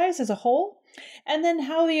franchise as a whole, and then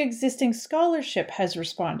how the existing scholarship has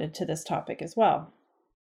responded to this topic as well.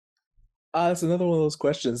 That's another one of those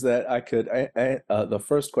questions that the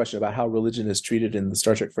first question about how religion is treated in the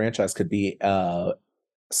Star Trek franchise could be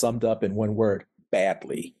summed up in one word: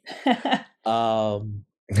 badly.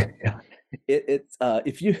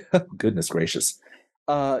 If you, goodness gracious,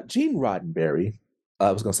 Gene Roddenberry,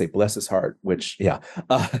 I was going to say bless his heart, which,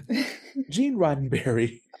 Gene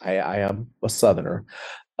Roddenberry, I am a Southerner.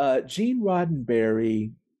 Gene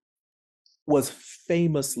Roddenberry was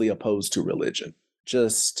famously opposed to religion.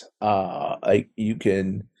 Just you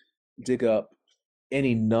can dig up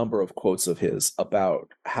any number of quotes of his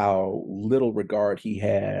about how little regard he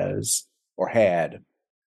has or had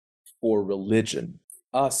for religion.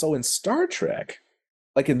 So in Star Trek,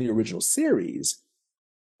 like in the original series,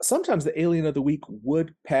 sometimes the alien of the week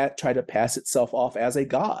would try to pass itself off as a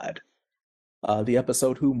god. The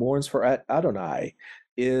episode "Who Mourns for Adonai"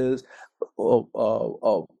 is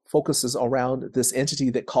focuses around this entity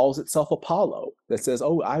that calls itself Apollo, that says,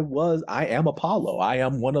 "Oh, I am Apollo. I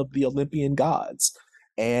am one of the Olympian gods,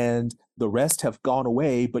 and the rest have gone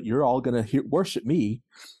away, but you're all going to worship me."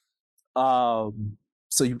 So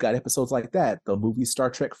you've got episodes like that. The movie Star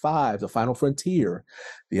Trek V, The Final Frontier,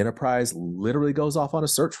 the Enterprise literally goes off on a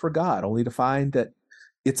search for God, only to find that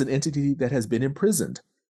it's an entity that has been imprisoned.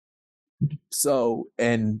 So,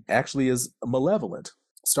 and actually is malevolent.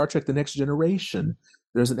 Star Trek The Next Generation,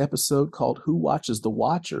 there's an episode called "Who Watches the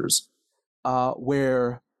Watchers,"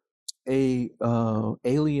 where a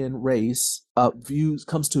alien race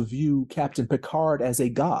comes to view Captain Picard as a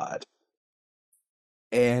god.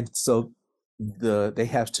 And so they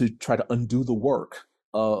have to try to undo the work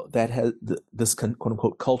that has this quote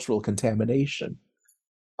unquote cultural contamination.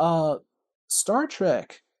 Star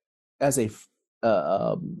Trek as a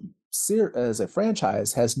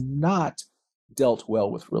franchise has not dealt well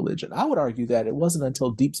with religion. I would argue that it wasn't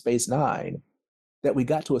until Deep Space Nine that we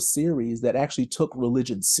got to a series that actually took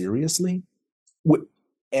religion seriously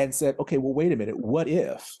and said, okay, well, wait a minute, what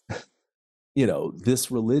if,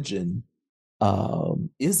 this religion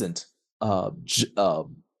isn't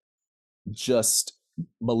just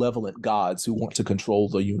malevolent gods who want to control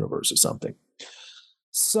the universe or something.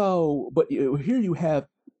 So, but here you have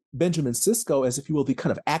Benjamin Sisko as, if you will, the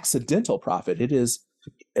kind of accidental prophet.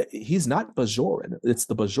 He's not Bajoran. It's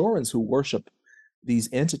the Bajorans who worship these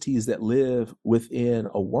entities that live within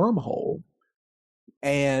a wormhole.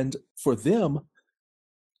 And for them,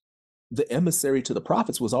 the emissary to the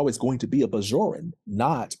prophets was always going to be a Bajoran,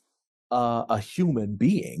 not a human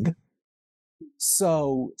being.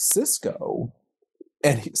 So Sisko,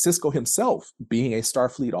 and Sisko himself, being a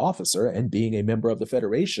Starfleet officer and being a member of the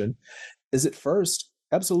Federation, is at first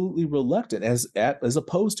absolutely reluctant as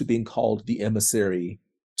opposed to being called the emissary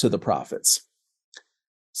to the prophets.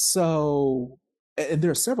 So, and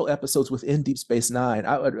there are several episodes within Deep Space Nine.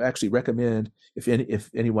 I would actually recommend, if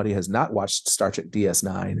anybody has not watched Star Trek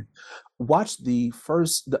DS9, watch the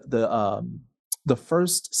first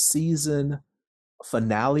season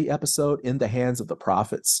finale episode, "In the Hands of the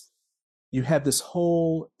Prophets." You have this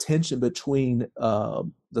whole tension between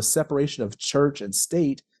the separation of church and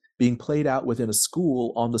state being played out within a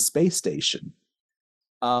school on the space station.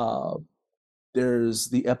 There's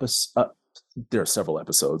the episode. There are several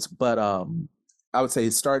episodes, but I would say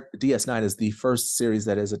DS9 is the first series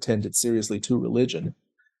that has attended seriously to religion.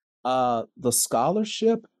 The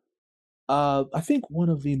scholarship, I think one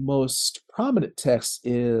of the most prominent texts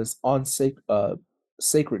is on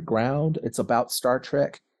Sacred Ground. It's about Star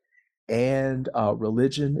Trek and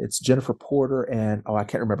religion. It's Jennifer Porter and I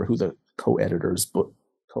can't remember who the co-editors, but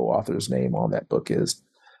co-author's name on that book is.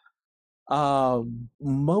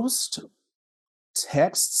 Most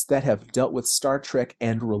texts that have dealt with Star Trek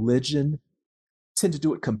and religion tend to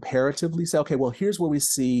do it comparatively. Say, okay, well, here's where we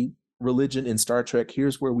see religion in Star Trek.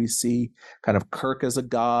 Here's where we see kind of Kirk as a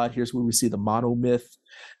god. Here's where we see the monomyth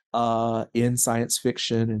in science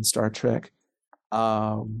fiction in Star Trek.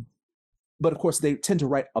 But of course, they tend to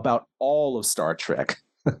write about all of Star Trek.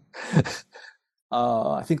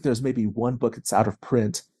 I think there's maybe one book that's out of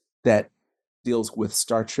print that deals with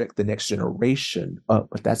Star Trek: The Next Generation,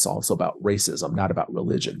 but that's also about racism, not about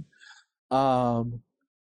religion. I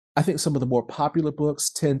think some of the more popular books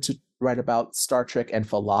tend to write about Star Trek and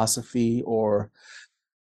philosophy, or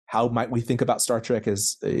how might we think about Star Trek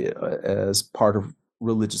as part of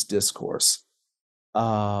religious discourse.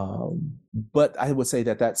 But I would say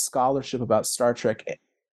that scholarship about Star Trek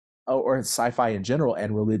or sci-fi in general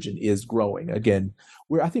and religion is growing. Again,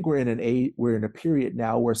 I think we're in a period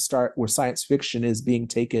now where science fiction is being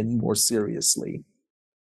taken more seriously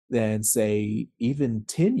than, say, even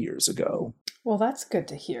 10 years ago. Well, that's good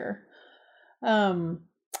to hear.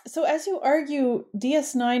 So as you argue,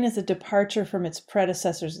 DS9 is a departure from its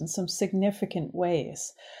predecessors in some significant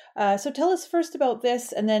ways. So tell us first about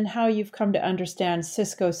this, and then how you've come to understand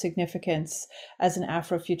Sisko's significance as an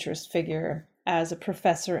Afrofuturist figure, as a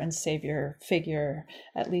professor and savior figure,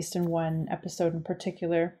 at least in one episode in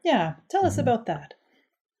particular. Yeah, tell us about that.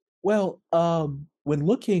 Well, when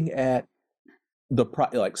looking at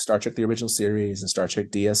like Star Trek, the original series, and Star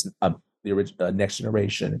Trek DS, the original Next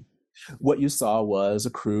Generation, what you saw was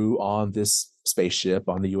a crew on this spaceship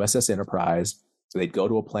on the USS Enterprise. So they'd go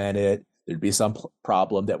to a planet. There'd be some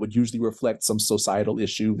problem that would usually reflect some societal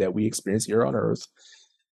issue that we experience here on Earth.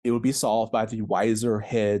 It would be solved by the wiser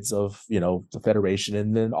heads of, the Federation,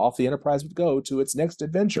 and then off the Enterprise would go to its next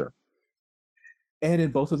adventure. And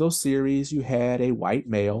in both of those series, you had a white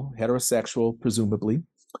male, heterosexual, presumably,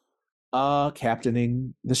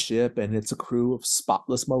 captaining the ship, and it's a crew of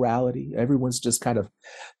spotless morality. Everyone's just kind of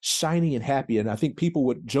shiny and happy. And I think people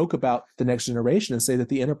would joke about the Next Generation and say that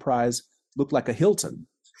the Enterprise looked like a Hilton,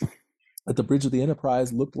 that the bridge of the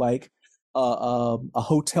Enterprise looked like a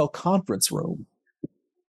hotel conference room.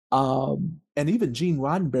 And even Gene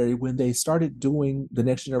Roddenberry, when they started doing the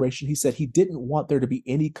Next Generation, he said he didn't want there to be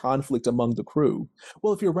any conflict among the crew.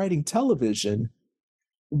 Well, if you're writing television,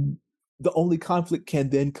 the only conflict can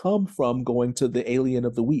then come from going to the alien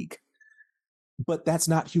of the week. But that's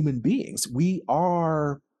not human beings. We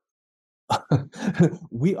are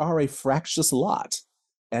a fractious lot.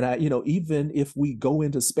 And even if we go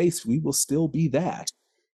into space, we will still be that.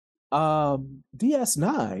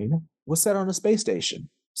 DS9 was set on a space station.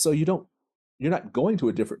 So you're not going to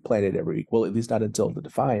a different planet every week. Well, at least not until the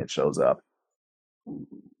Defiant shows up.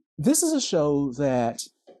 This is a show that,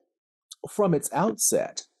 from its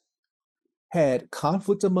outset, had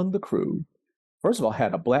conflict among the crew. First of all,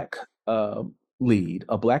 had a black lead,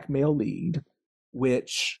 a black male lead,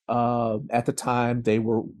 which at the time they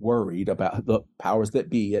were worried about. The powers that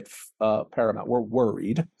be at Paramount were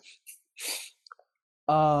worried.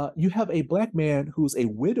 You have a black man who's a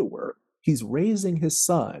widower. He's raising his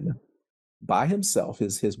son by himself.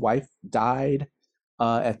 His wife died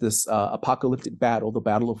at this apocalyptic battle, the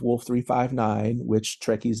Battle of Wolf 359, which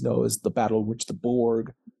Trekkies know as the battle in which the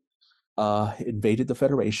Borg invaded the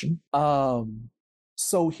Federation.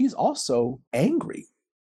 So he's also angry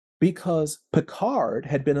because Picard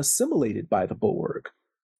had been assimilated by the Borg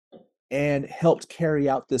and helped carry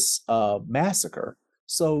out this massacre.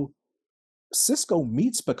 So Sisko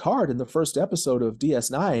meets Picard in the first episode of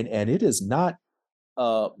DS9, and it is not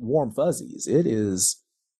warm fuzzies. It is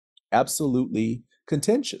absolutely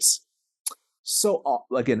contentious. So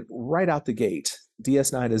again, right out the gate,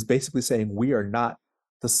 DS9 is basically saying we are not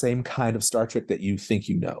the same kind of Star Trek that you think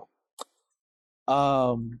you know.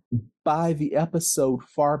 By the episode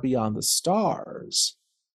Far Beyond the Stars,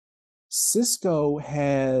 Sisko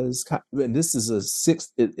has, and this is the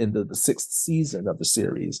sixth season of the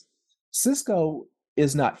series, Sisko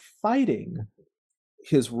is not fighting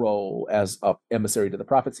his role as an emissary to the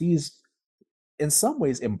prophets. He's in some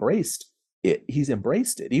ways embraced it. He's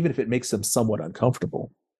embraced it, even if it makes him somewhat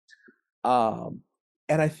uncomfortable. And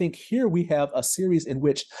I think here we have a series in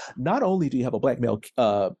which not only do you have a black male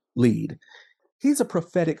lead, he's a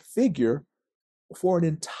prophetic figure for an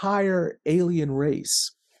entire alien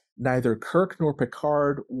race. Neither Kirk nor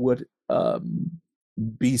Picard would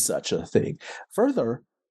be such a thing. Further,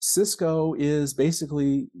 Sisko is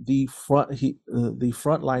basically the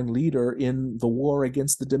frontline leader in the war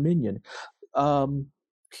against the Dominion.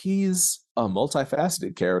 He's a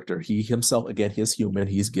multifaceted character. He himself, again, he's human.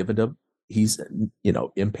 He's given he's,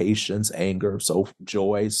 impatience, anger,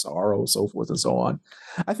 joy, sorrow, so forth and so on.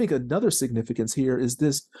 I think another significance here is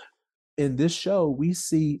this: in this show, we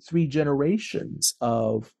see three generations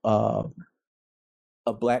of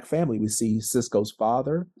a Black family. We see Sisko's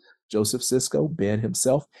father, Joseph Sisko, Ben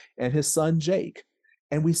himself, and his son Jake.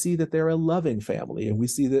 And we see that they're a loving family. And we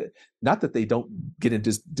see that, not that they don't get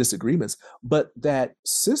into disagreements, but that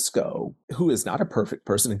Sisko, who is not a perfect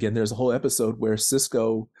person, again, there's a whole episode where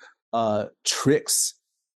Sisko tricks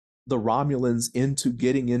the Romulans into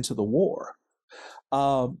getting into the war.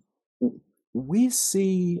 We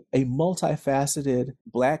see a multifaceted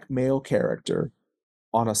Black male character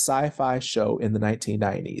on a sci-fi show in the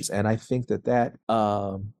 1990s. And I think that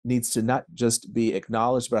needs to not just be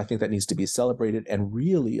acknowledged, but I think that needs to be celebrated and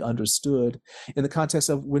really understood in the context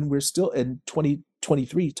of when we're still in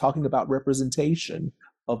 2023 talking about representation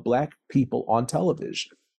of Black people on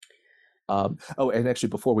television. And actually,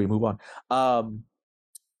 before we move on,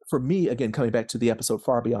 for me, again, coming back to the episode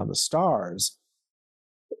Far Beyond the Stars,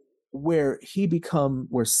 where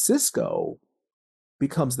Sisko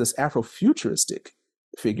becomes this Afrofuturistic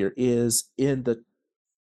figure is in the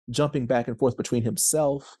jumping back and forth between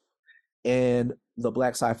himself and the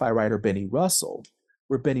Black sci-fi writer Benny Russell,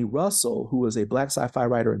 where Benny Russell, who was a Black sci-fi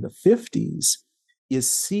writer in the 50s, is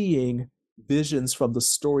seeing visions from the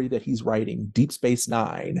story that he's writing, Deep Space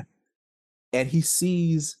Nine. And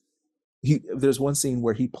there's one scene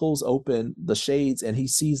where he pulls open the shades and he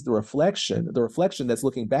sees the reflection that's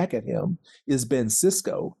looking back at him is Ben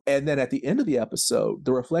Sisko. And then at the end of the episode,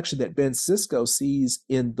 the reflection that Ben Sisko sees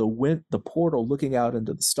in the portal looking out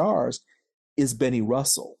into the stars is Benny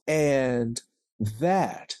Russell. And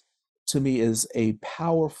that, to me, is a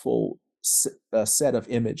powerful set of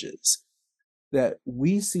images that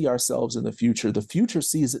we see ourselves in the future. The future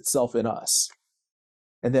sees itself in us,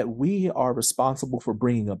 and that we are responsible for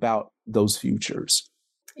bringing about those futures.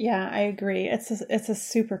 Yeah, I agree. It's a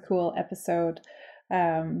super cool episode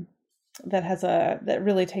that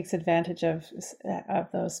really takes advantage of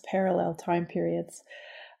those parallel time periods.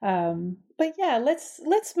 But yeah,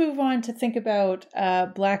 let's move on to think about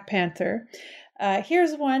Black Panther.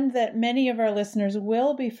 Here's one that many of our listeners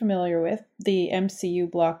will be familiar with, the MCU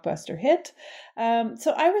blockbuster hit.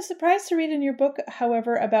 So I was surprised to read in your book,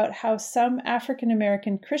 however, about how some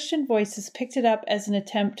African-American Christian voices picked it up as an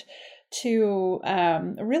attempt to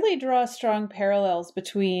really draw strong parallels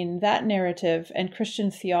between that narrative and Christian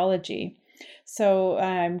theology. So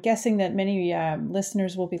I'm guessing that many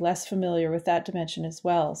listeners will be less familiar with that dimension as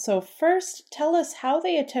well. So first, tell us how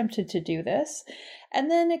they attempted to do this, and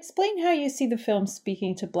then explain how you see the film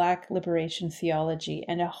speaking to Black liberation theology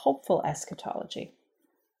and a hopeful eschatology.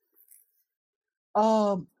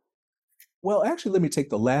 Well, actually, let me take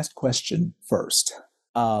the last question first.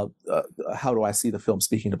 How do I see the film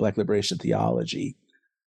speaking to Black liberation theology?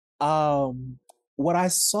 What I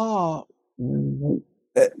saw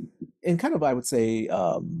in kind of, I would say,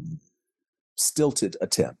 stilted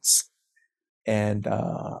attempts and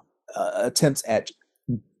attempts at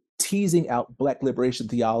teasing out Black liberation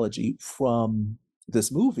theology from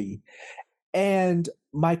this movie. And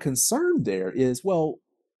my concern there is, well,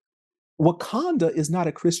 Wakanda is not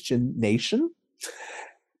a Christian nation.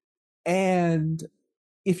 And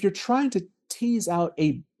if you're trying to tease out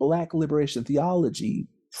a Black liberation theology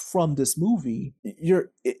from this movie,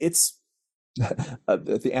 it's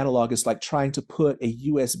the analog is like trying to put a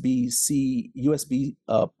USB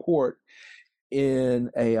port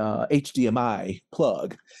in a HDMI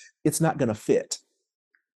plug. It's not going to fit.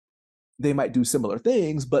 They might do similar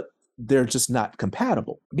things, but they're just not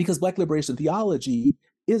compatible, because Black liberation theology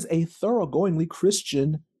is a thoroughgoingly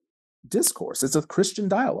Christian discourse. It's a Christian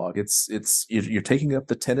dialogue. You're taking up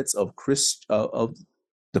the tenets of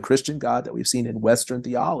the Christian God that we've seen in Western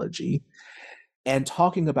theology and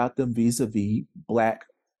talking about them vis-a-vis Black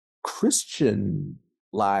Christian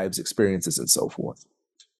lives, experiences, and so forth.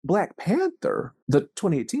 Black Panther, the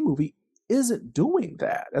 2018 movie, isn't doing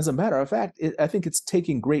that. As a matter of fact, I think it's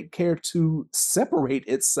taking great care to separate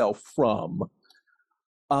itself from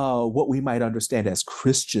what we might understand as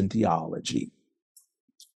Christian theology,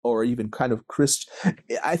 or even kind of Christian.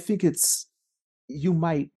 I think you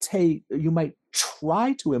might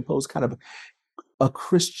try to impose kind of a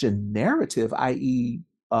Christian narrative, i.e.,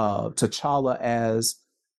 T'Challa as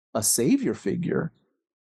a savior figure.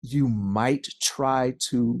 You might try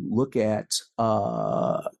to look at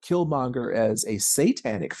Killmonger as a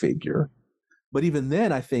satanic figure, but even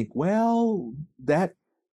then, I think, well, that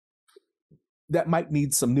might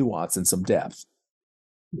need some nuance and some depth.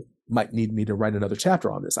 Might need me to write another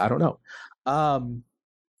chapter on this. I don't know.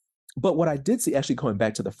 But what I did see, actually going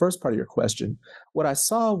back to the first part of your question, what I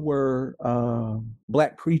saw were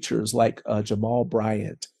Black preachers like Jamal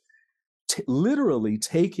Bryant literally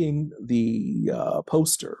taking the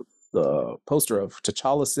poster of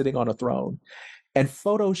T'Challa sitting on a throne, and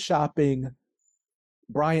photoshopping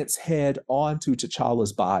Bryant's head onto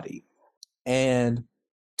T'Challa's body, and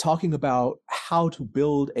talking about how to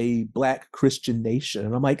build a Black Christian nation.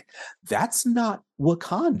 And I'm like, that's not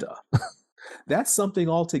Wakanda. That's something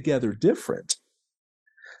altogether different.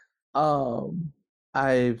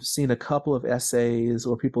 I've seen a couple of essays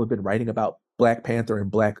where people have been writing about Black Panther and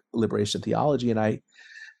Black liberation theology, and I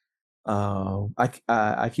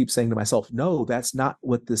keep saying to myself, no, that's not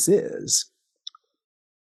what this is.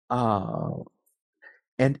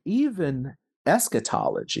 And even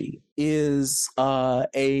eschatology is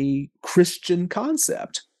a Christian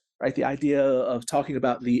concept, right? The idea of talking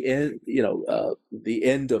about the end, the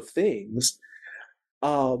end of things.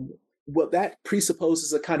 Well, that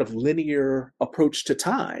presupposes a kind of linear approach to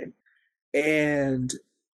time. And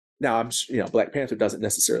now Black Panther doesn't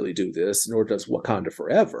necessarily do this, nor does Wakanda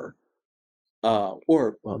Forever.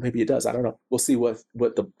 Or well, maybe it does. I don't know. We'll see what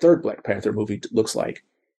the third Black Panther movie looks like.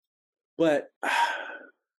 But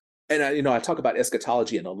and I talk about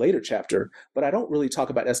eschatology in a later chapter, but I don't really talk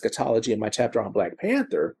about eschatology in my chapter on Black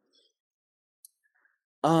Panther,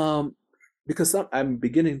 because I'm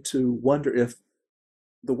beginning to wonder if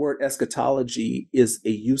the word eschatology is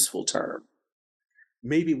a useful term.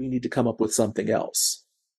 Maybe we need to come up with something else.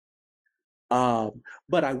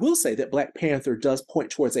 But I will say that Black Panther does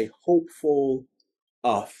point towards a hopeful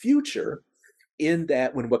future, in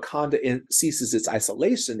that when Wakanda ceases its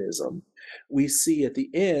isolationism, we see at the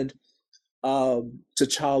end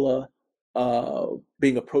T'Challa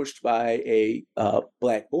being approached by a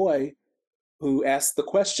Black boy who asks the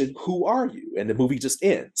question, "Who are you?" And the movie just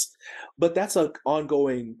ends. But that's an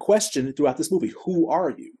ongoing question throughout this movie. Who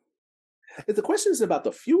are you? If the question is about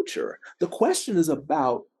the future, the question is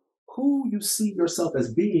about who you see yourself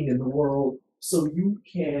as being in the world so you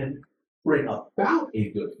can bring about a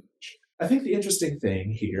good future. I think the interesting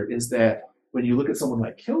thing here is that when you look at someone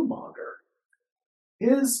like Killmonger,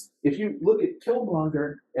 if you look at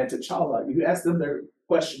Killmonger and T'Challa, you ask them their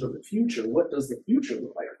question of the future, what does the future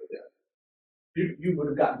look like for them? You would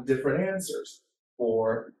have gotten different answers.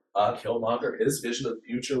 For Killmonger, his vision of the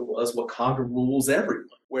future was Wakanda rules everyone.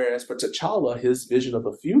 Whereas for T'Challa, his vision of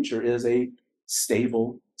the future is a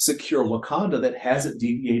stable, secure Wakanda that hasn't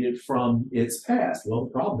deviated from its past. Well,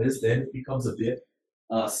 the problem is then it becomes a bit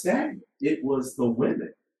stagnant. It was the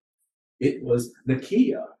women. It was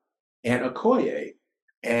Nakia and Okoye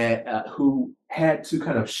who had to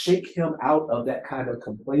kind of shake him out of that kind of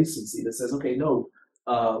complacency that says, okay, no,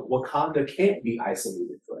 Wakanda can't be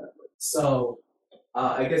isolated forever. So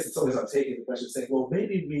I guess in some ways I'm taking the question saying, well,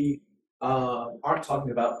 maybe we aren't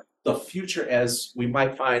talking about the future as we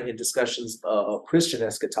might find in discussions of Christian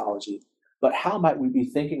eschatology, but how might we be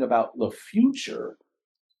thinking about the future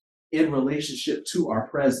in relationship to our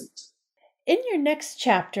present? In your next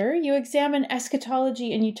chapter, you examine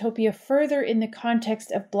eschatology and utopia further in the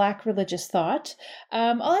context of Black religious thought.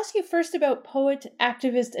 I'll ask you first about poet,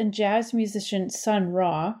 activist, and jazz musician Sun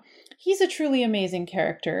Ra. He's a truly amazing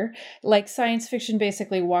character. Like science fiction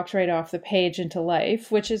basically walked right off the page into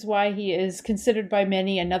life, which is why he is considered by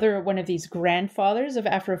many another one of these grandfathers of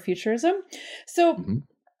Afrofuturism. So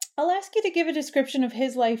I'll ask you to give a description of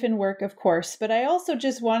his life and work, of course, but I also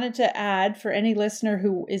just wanted to add for any listener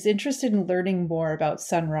who is interested in learning more about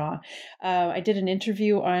Sun Ra. I did an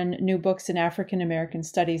interview on New Books in African American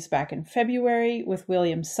Studies back in February with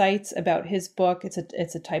William Seitz about his book.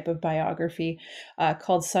 It's a type of biography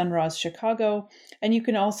called Sun Ra's Chicago. And you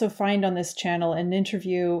can also find on this channel an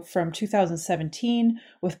interview from 2017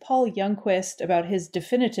 with Paul Youngquist about his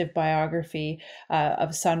definitive biography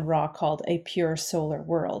of Sun Ra called A Pure Solar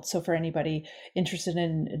World. So for anybody interested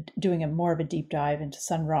in doing more of a deep dive into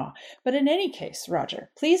Sun Ra. But in any case, Roger,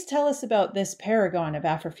 please tell us about this paragon of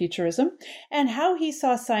Afrofuturism and how he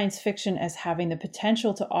saw science fiction as having the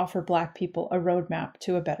potential to offer Black people a roadmap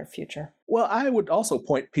to a better future. Well, I would also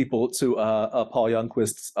point people to Paul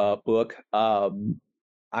Youngquist's book. I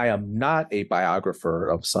am not a biographer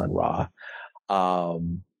of Sun Ra.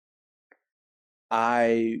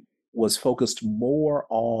 I was focused more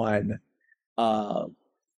on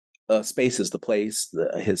Space is the Place,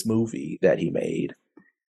 his movie that he made,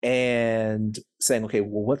 and saying, okay,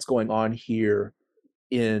 well, what's going on here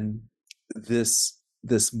in this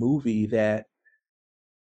movie that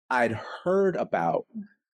I'd heard about,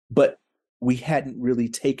 but we hadn't really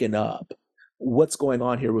taken up? What's going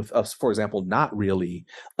on here with us, for example, not really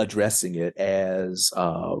addressing it as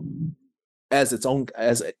as its own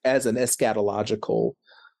as an eschatological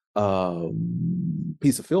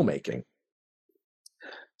piece of filmmaking.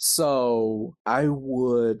 So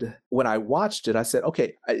when I watched it, I said,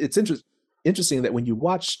 okay, it's interesting that when you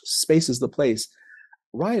watch Space is the Place,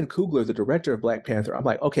 Ryan Coogler, the director of Black Panther, I'm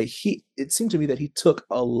like, okay, it seemed to me that he took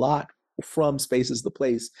a lot from Space is the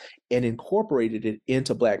Place and incorporated it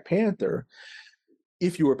into Black Panther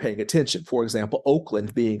if you were paying attention. For example,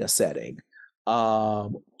 Oakland being a setting, the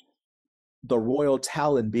Royal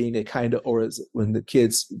Talon being a kind of, or as when the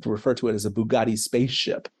kids refer to it as a Bugatti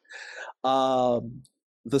spaceship,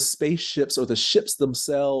 the spaceships or the ships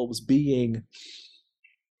themselves being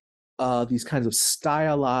these kinds of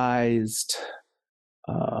stylized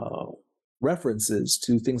references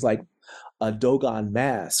to things like a Dogon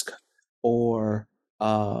mask or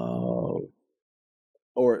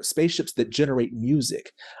spaceships that generate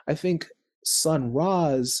music. I think Sun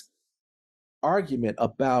Ra's argument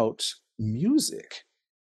about music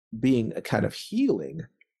being a kind of healing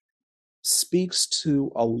speaks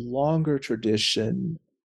to a longer tradition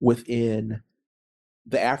within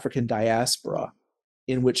the African diaspora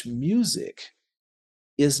in which music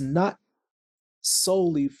is not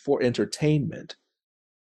solely for entertainment,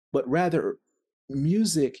 but rather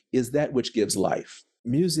music is that which gives life.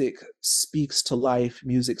 Music speaks to life,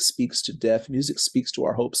 music speaks to death, music speaks to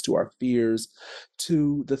our hopes, to our fears,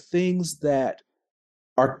 to the things that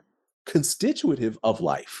are constitutive of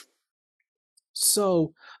life.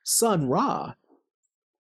 So Sun Ra,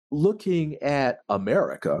 looking at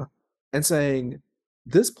America and saying,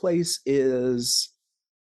 this place is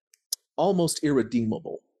almost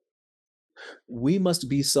irredeemable. We must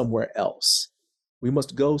be somewhere else. We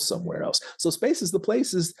must go somewhere else. So Space is the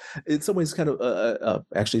Place is, in some ways, kind of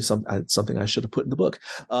actually something I should have put in the book,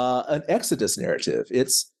 an Exodus narrative.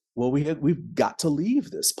 It's, well, we've got to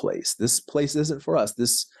leave this place. This place isn't for us.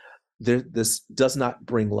 This does not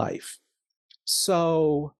bring life.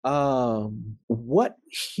 So what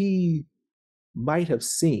he might have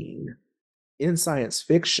seen in science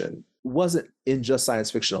fiction wasn't in just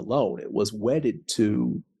science fiction alone. It was wedded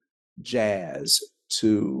to jazz,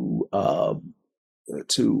 to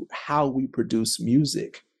how we produce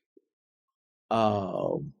music.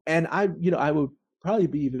 And I would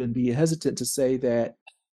probably even be hesitant to say that,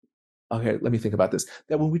 okay, let me think about this,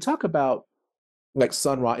 that when we talk about like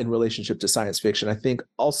Sun Ra in relationship to science fiction, I think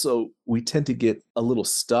also we tend to get a little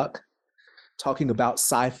stuck talking about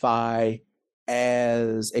sci-fi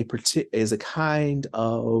as a kind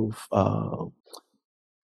of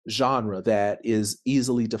genre that is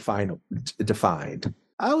easily defined.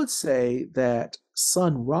 I would say that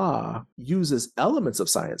Sun Ra uses elements of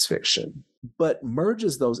science fiction, but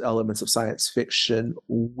merges those elements of science fiction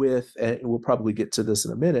with, and we'll probably get to this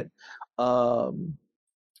in a minute, of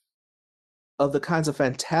the kinds of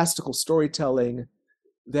fantastical storytelling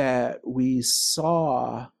that we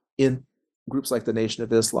saw in groups like the Nation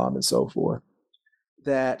of Islam and so forth,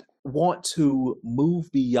 that want to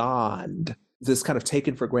move beyond this kind of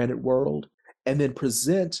taken for granted world and then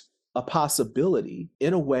present a possibility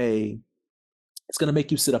in a way it's going to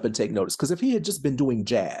make you sit up and take notice. Because if he had just been doing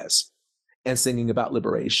jazz and singing about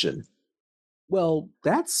liberation,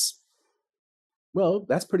 that's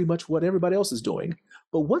pretty much what everybody else is doing.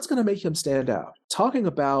 But what's going to make him stand out? Talking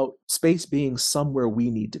about space being somewhere we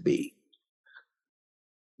need to be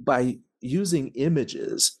by using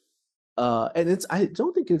images. And I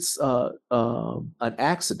don't think it's an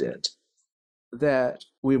accident that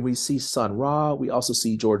when we see Sun Ra, we also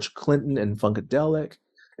see George Clinton and Funkadelic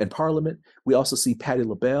and Parliament. We also see Patti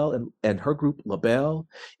LaBelle and her group LaBelle.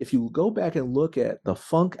 If you go back and look at the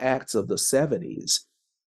funk acts of the 70s,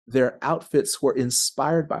 their outfits were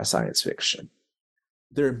inspired by science fiction.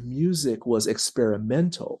 Their music was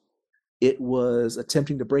experimental. It was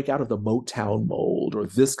attempting to break out of the Motown mold or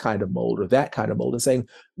this kind of mold or that kind of mold and saying,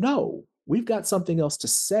 no, we've got something else to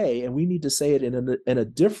say and we need to say it in a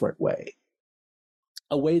different way,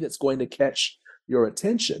 a way that's going to catch your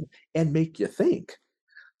attention and make you think.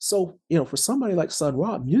 So, for somebody like Sun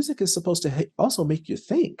Ra, music is supposed to also make you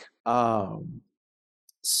think.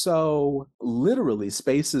 So literally,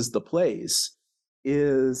 Space is the Place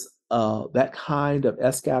is that kind of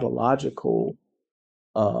eschatological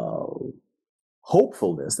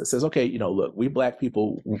hopefulness that says, okay, look, we Black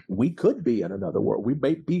people, we could be in another world. We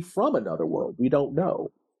may be from another world. We don't know.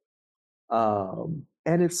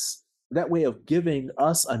 And it's that way of giving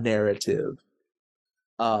us a narrative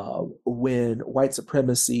when white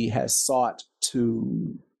supremacy has sought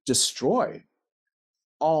to destroy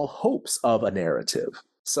all hopes of a narrative.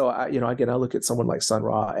 So, I look at someone like Sun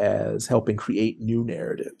Ra as helping create new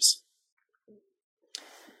narratives.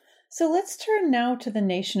 So let's turn now to the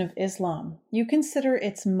Nation of Islam. You consider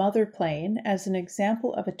its mother plane as an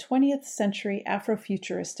example of a 20th century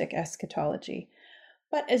Afrofuturistic eschatology.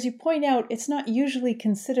 But as you point out, it's not usually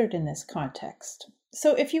considered in this context.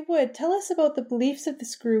 So if you would, tell us about the beliefs of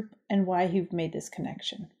this group and why you've made this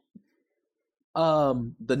connection.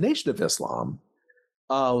 The Nation of Islam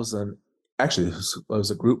was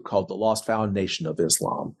a group called the Lost Found Nation of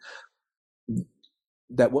Islam.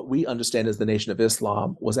 That what we understand as the Nation of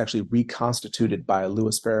Islam was actually reconstituted by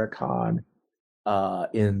Louis Farrakhan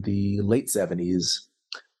in the late 70s.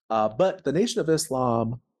 But the Nation of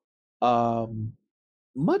Islam,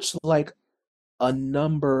 much like a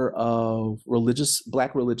number of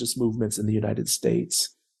Black religious movements in the United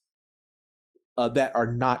States that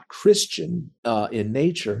are not Christian in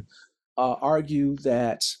nature, argue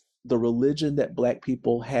that the religion that Black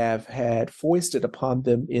people have had foisted upon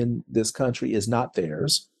them in this country is not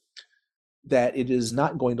theirs, that it is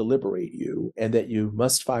not going to liberate you, and that you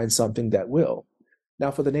must find something that will.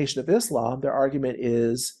 Now, for the Nation of Islam, their argument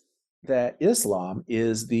is that Islam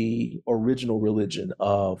is the original religion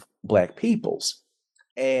of Black peoples.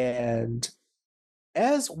 And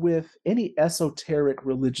as with any esoteric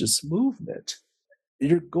religious movement,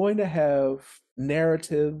 you're going to have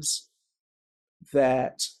narratives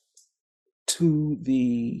that to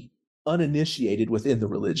the uninitiated within the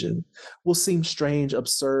religion will seem strange,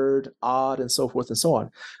 absurd, odd, and so forth and so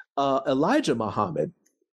on. Elijah Muhammad,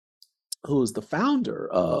 who is the founder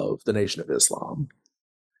of the Nation of Islam,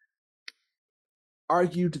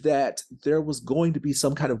 argued that there was going to be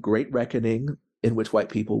some kind of great reckoning in which white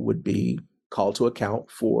people would be called to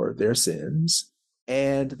account for their sins,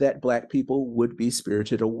 and that Black people would be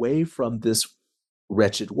spirited away from this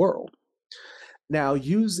wretched world. Now,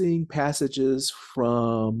 using passages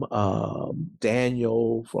from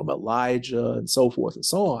Daniel, from Elijah, and so forth and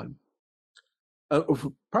so on,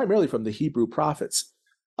 primarily from the Hebrew prophets,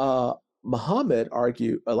 Elijah Muhammad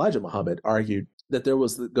argued that there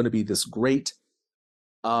was going to be this great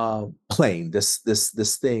plane,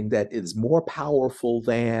 this thing that is more powerful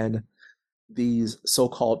than these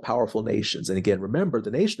so-called powerful nations. And again, remember,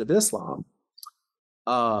 the Nation of Islam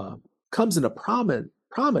comes into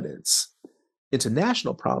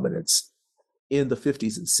international prominence in the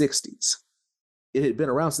 50s and 60s. It had been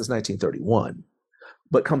around since 1931,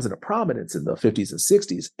 but comes into prominence in the 50s and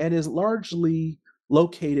 60s and is largely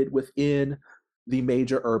located within the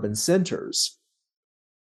major urban centers.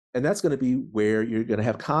 And that's going to be where you're going to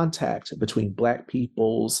have contact between Black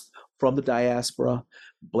peoples from the diaspora,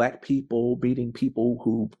 Black people meeting people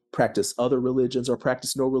who practice other religions or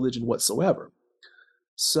practice no religion whatsoever.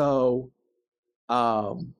 So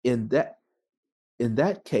in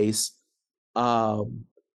that case, the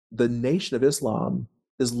Nation of Islam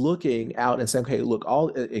is looking out and saying, okay, look,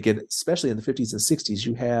 especially in the 50s and 60s,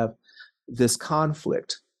 you have this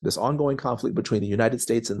ongoing conflict between the United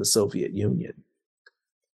States and the Soviet Union.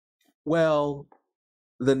 Well,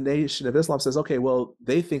 the Nation of Islam says, okay, well,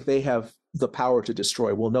 they think they have the power to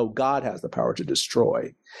destroy. Well, no, God has the power to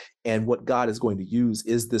destroy. And what God is going to use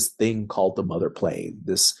is this thing called the mother plane,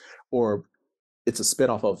 or it's a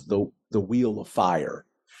spinoff of the wheel of fire.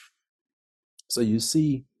 So you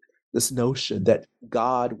see this notion that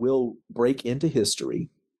God will break into history,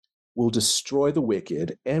 will destroy the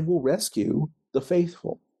wicked, and will rescue the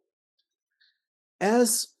faithful.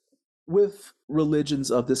 As with religions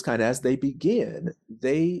of this kind, as they begin,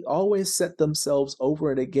 they always set themselves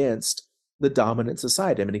over and against the dominant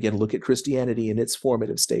society. I mean, again, look at Christianity in its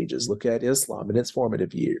formative stages, look at Islam in its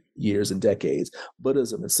formative years and decades,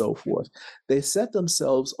 Buddhism and so forth. They set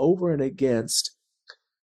themselves over and against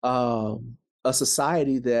a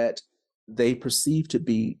society that they perceive to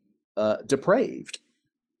be depraved.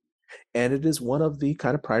 And it is one of the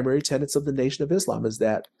kind of primary tenets of the Nation of Islam is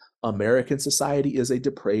that American society is a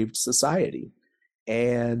depraved society,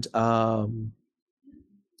 and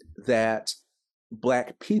that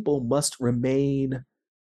Black people must remain,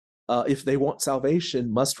 if they want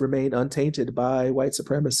salvation, must remain untainted by white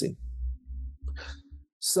supremacy.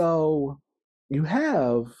 So you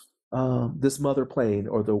have this mother plane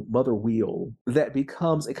or the mother wheel that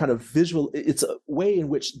becomes a kind of visual. It's a way in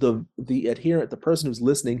which the adherent, the person who's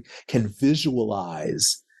listening, can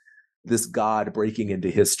visualize this God breaking into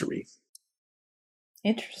history.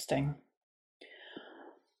 Interesting.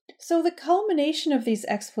 So the culmination of these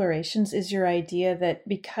explorations is your idea that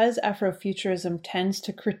because Afrofuturism tends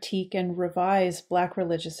to critique and revise Black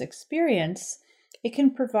religious experience, It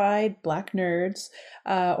can provide Black nerds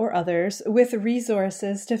or others with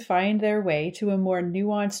resources to find their way to a more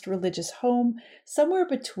nuanced religious home, somewhere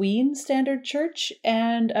between standard church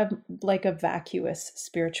and a vacuous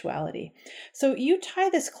spirituality. So you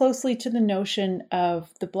tie this closely to the notion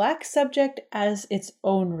of the Black subject as its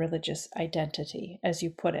own religious identity, as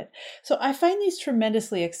you put it. So I find these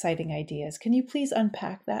tremendously exciting ideas. Can you please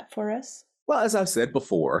unpack that for us? Well, as I've said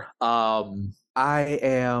before, I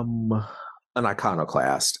am an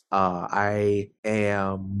iconoclast. I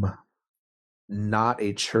am not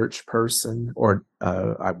a church person, or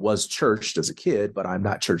I was churched as a kid, but I'm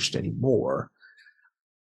not churched anymore.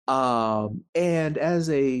 And as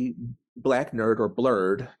a Black nerd or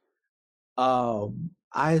blurred,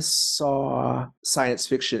 I saw science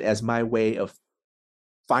fiction as my way of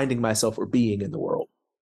finding myself or being in the world.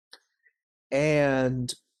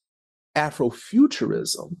 And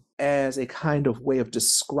Afrofuturism as a kind of way of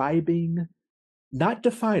describing, not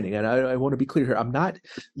defining, and I want to be clear here, I'm not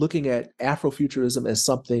looking at Afrofuturism as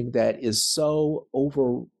something that is so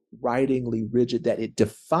overridingly rigid that it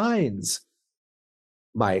defines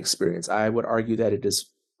my experience. I would argue that it is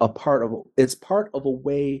it's part of a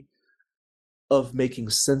way of making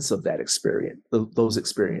sense of that experience, those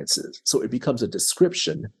experiences. So it becomes a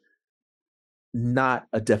description, not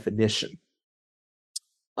a definition.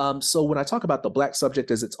 So when I talk about the Black subject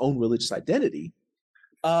as its own religious identity,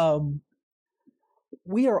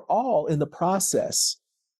 we are all in the process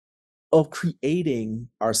of creating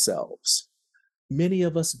ourselves. Many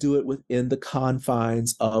of us do it within the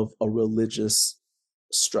confines of a religious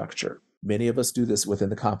structure. Many of us do this within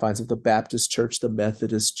the confines of the Baptist church, the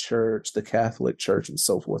Methodist church, the Catholic church, and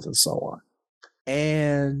so forth and so on.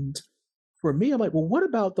 And for me, I'm like, well, what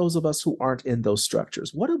about those of us who aren't in those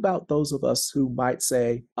structures? What about those of us who might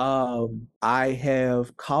say, I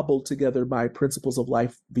have cobbled together my principles of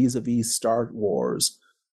life vis-a-vis Star Wars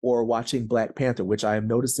or watching Black Panther, which I am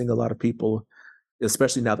noticing a lot of people,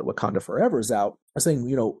 especially now that Wakanda Forever is out, are saying,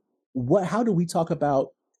 how do we talk about,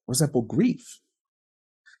 for example, grief?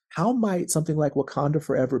 How might something like Wakanda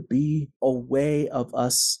Forever be a way of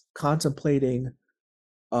us contemplating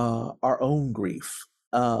our own grief?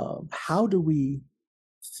 How do we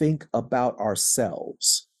think about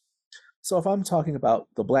ourselves? So if I'm talking about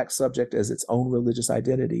the Black subject as its own religious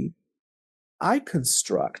identity, I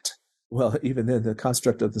construct my idea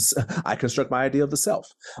of the self.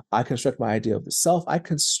 I construct my idea of the self. I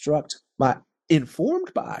construct my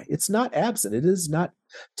informed by. It's not absent. It is not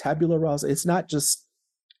tabula rasa. It's not just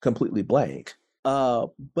completely blank,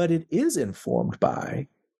 but it is informed by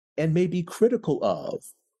and may be critical of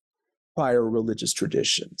prior religious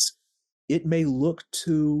traditions. It may look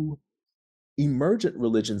to emergent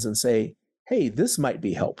religions and say, hey, this might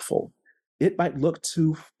be helpful. It might look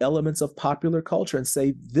to elements of popular culture and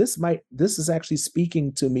say, this is actually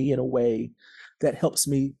speaking to me in a way that helps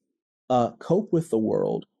me cope with the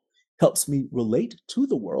world, helps me relate to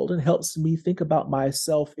the world, and helps me think about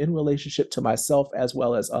myself in relationship to myself as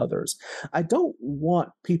well as others. I don't want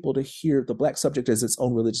people to hear the Black subject as its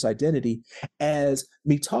own religious identity as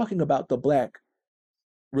me talking about the Black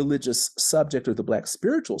religious subject or the Black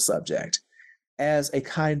spiritual subject as a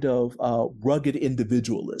kind of rugged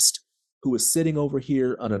individualist who is sitting over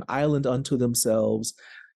here on an island unto themselves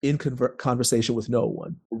in conversation with no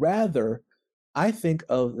one. Rather, I think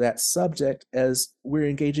of that subject as we're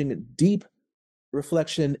engaging in deep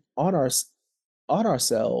reflection on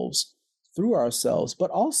ourselves, through ourselves,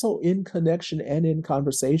 but also in connection and in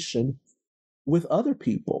conversation with other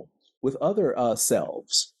people, with other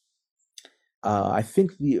selves. I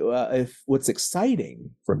think what's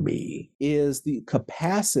exciting for me is the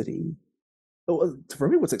capacity. For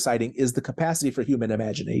me, what's exciting is the capacity for human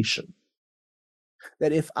imagination.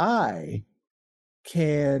 That if I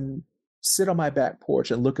can sit on my back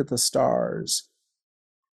porch and look at the stars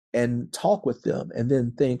and talk with them and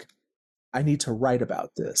then think, I need to write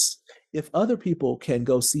about this. If other people can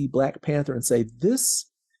go see Black Panther and say, this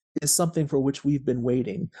is something for which we've been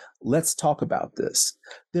waiting, let's talk about this,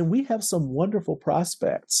 then we have some wonderful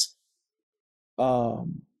prospects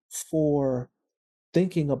for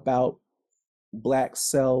thinking about Black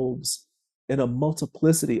selves in a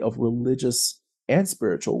multiplicity of religious and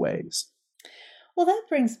spiritual ways. Well, that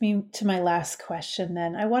brings me to my last question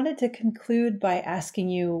then. I wanted to conclude by asking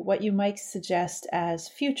you what you might suggest as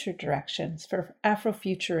future directions for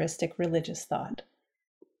Afrofuturistic religious thought.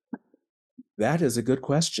 That is a good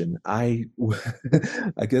question. I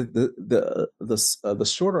guess the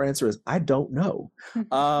shorter answer is I don't know.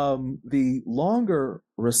 The longer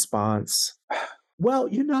response, Well,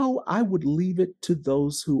 I would leave it to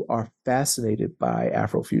those who are fascinated by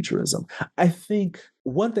Afrofuturism. I think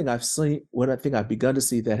one thing I've begun to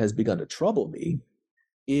see that has begun to trouble me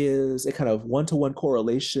is a kind of one-to-one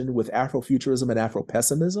correlation with Afrofuturism and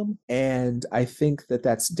Afropessimism. And I think that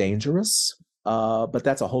that's dangerous. But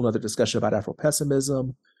that's a whole other discussion about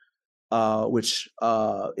Afropessimism, which,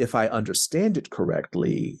 if I understand it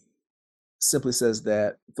correctly, simply says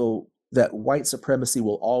that that white supremacy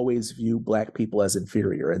will always view Black people as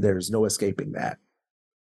inferior, and there's no escaping that.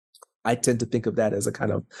 I tend to think of that as a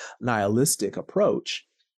kind of nihilistic approach.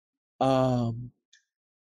 I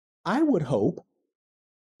would hope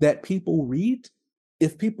that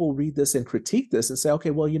if people read this and critique this and say,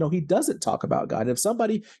 okay, well, he doesn't talk about God. And if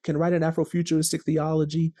somebody can write an Afrofuturistic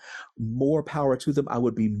theology, more power to them. I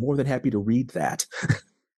would be more than happy to read that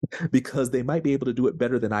because they might be able to do it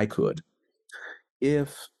better than I could.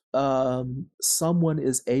 If someone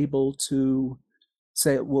is able to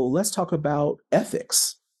say, well, let's talk about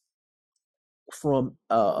ethics from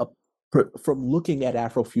looking at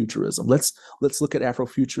Afrofuturism. Let's look at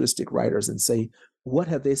Afrofuturistic writers and say, what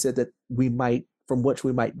have they said that from which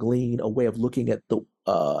we might glean a way of looking at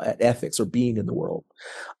at ethics or being in the world.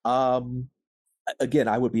 Again,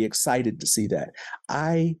 I would be excited to see that.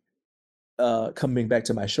 Coming back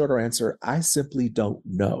to my shorter answer, I simply don't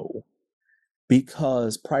know.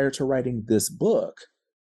 Because prior to writing this book,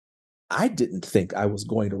 I didn't think I was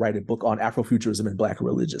going to write a book on Afrofuturism and Black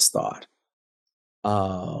religious thought.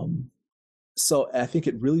 So I think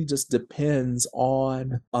it really just depends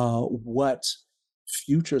on what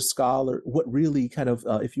really kind of,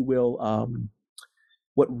 if you will,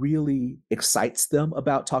 what really excites them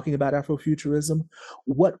about talking about Afrofuturism,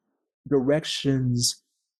 what directions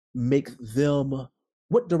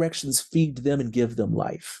feed them and give them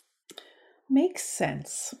life. Makes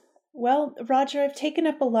sense. Well, Roger, I've taken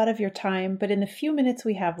up a lot of your time, but in the few minutes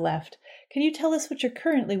we have left, can you tell us what you're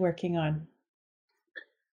currently working on?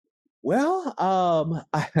 Well,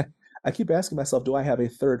 I keep asking myself, do I have a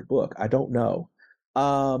third book? I don't know.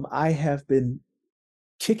 I have been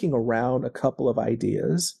kicking around a couple of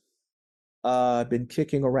ideas. I've been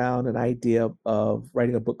kicking around an idea of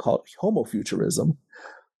writing a book called Homofuturism.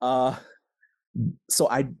 So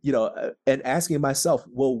and asking myself,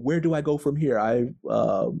 well, where do I go from here? I'm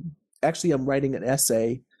writing an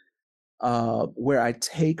essay where I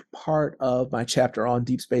take part of my chapter on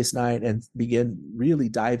Deep Space Nine and begin really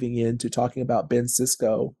diving into talking about Ben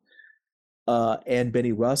Sisko and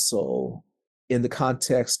Benny Russell in the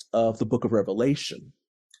context of the Book of Revelation.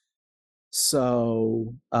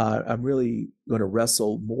 So I'm really going to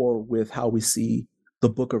wrestle more with how we see the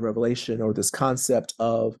Book of Revelation, or this concept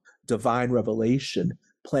of divine revelation,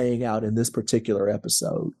 playing out in this particular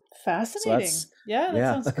episode. Fascinating. So that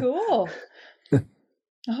sounds cool.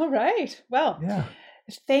 All right. Well,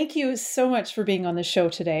 thank you so much for being on the show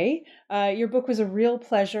today. Your book was a real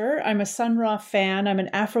pleasure. I'm a Sun Ra fan. I'm an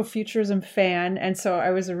Afrofuturism fan. And so I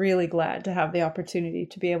was really glad to have the opportunity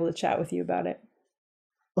to be able to chat with you about it.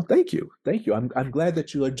 Well, thank you. Thank you. I'm glad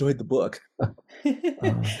that you enjoyed the book. I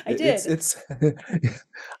did.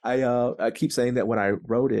 I keep saying that when I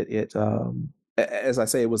wrote it, as I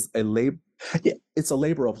say, it was it's a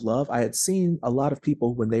labor of love. I had seen a lot of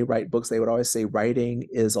people, when they write books, they would always say writing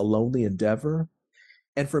is a lonely endeavor.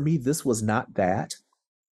 And for me, this was not that.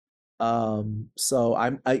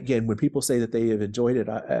 So again, when people say that they have enjoyed it,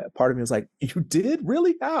 part of me was like, you did?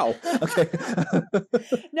 Really? How? Okay.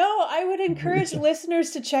 No, I would encourage listeners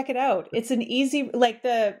to check it out. It's an easy,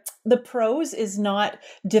 the prose is not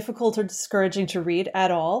difficult or discouraging to read at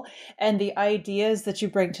all. And the ideas that you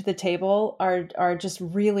bring to the table are just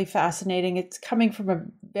really fascinating. It's coming from a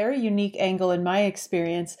very unique angle in my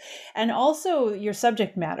experience. And also your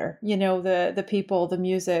subject matter, the people, the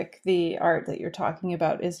music, the art that you're talking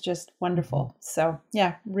about is just wonderful. So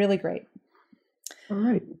yeah, really great. All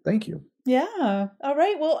right. Thank you. Yeah. All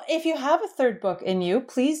right. Well, if you have a third book in you,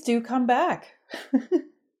 please do come back.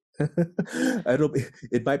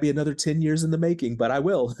 It might be another 10 years in the making, but I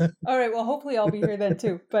will. All right. Well, hopefully I'll be here then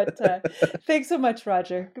too. But thanks so much,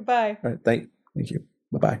 Roger. Goodbye. All right. Thank you.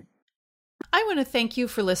 Bye-bye. I want to thank you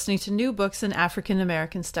for listening to New Books in African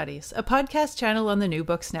American Studies, a podcast channel on the New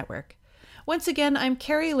Books Network. Once again, I'm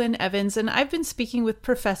Carrie Lynn Evans, and I've been speaking with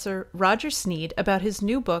Professor Roger Sneed about his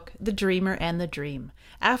new book, The Dreamer and the Dream,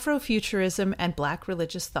 Afrofuturism and Black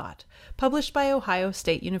Religious Thought, published by Ohio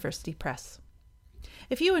State University Press.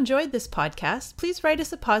 If you enjoyed this podcast, please write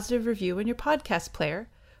us a positive review in your podcast player,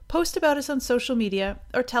 post about us on social media,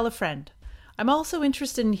 or tell a friend. I'm also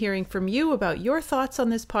interested in hearing from you about your thoughts on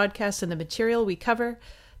this podcast and the material we cover.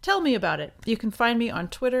 Tell me about it. You can find me on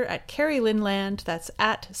Twitter at Carrie Linland. That's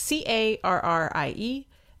at CarrieLynnLand.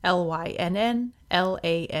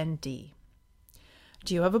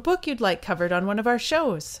 Do you have a book you'd like covered on one of our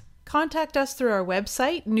shows? Contact us through our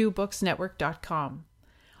website, newbooksnetwork.com.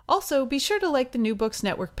 Also, be sure to like the New Books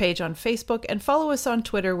Network page on Facebook and follow us on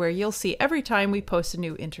Twitter, where you'll see every time we post a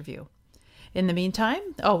new interview. In the meantime,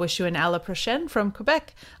 I'll wish you an à la prochaine from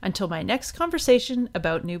Quebec until my next conversation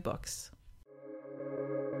about new books.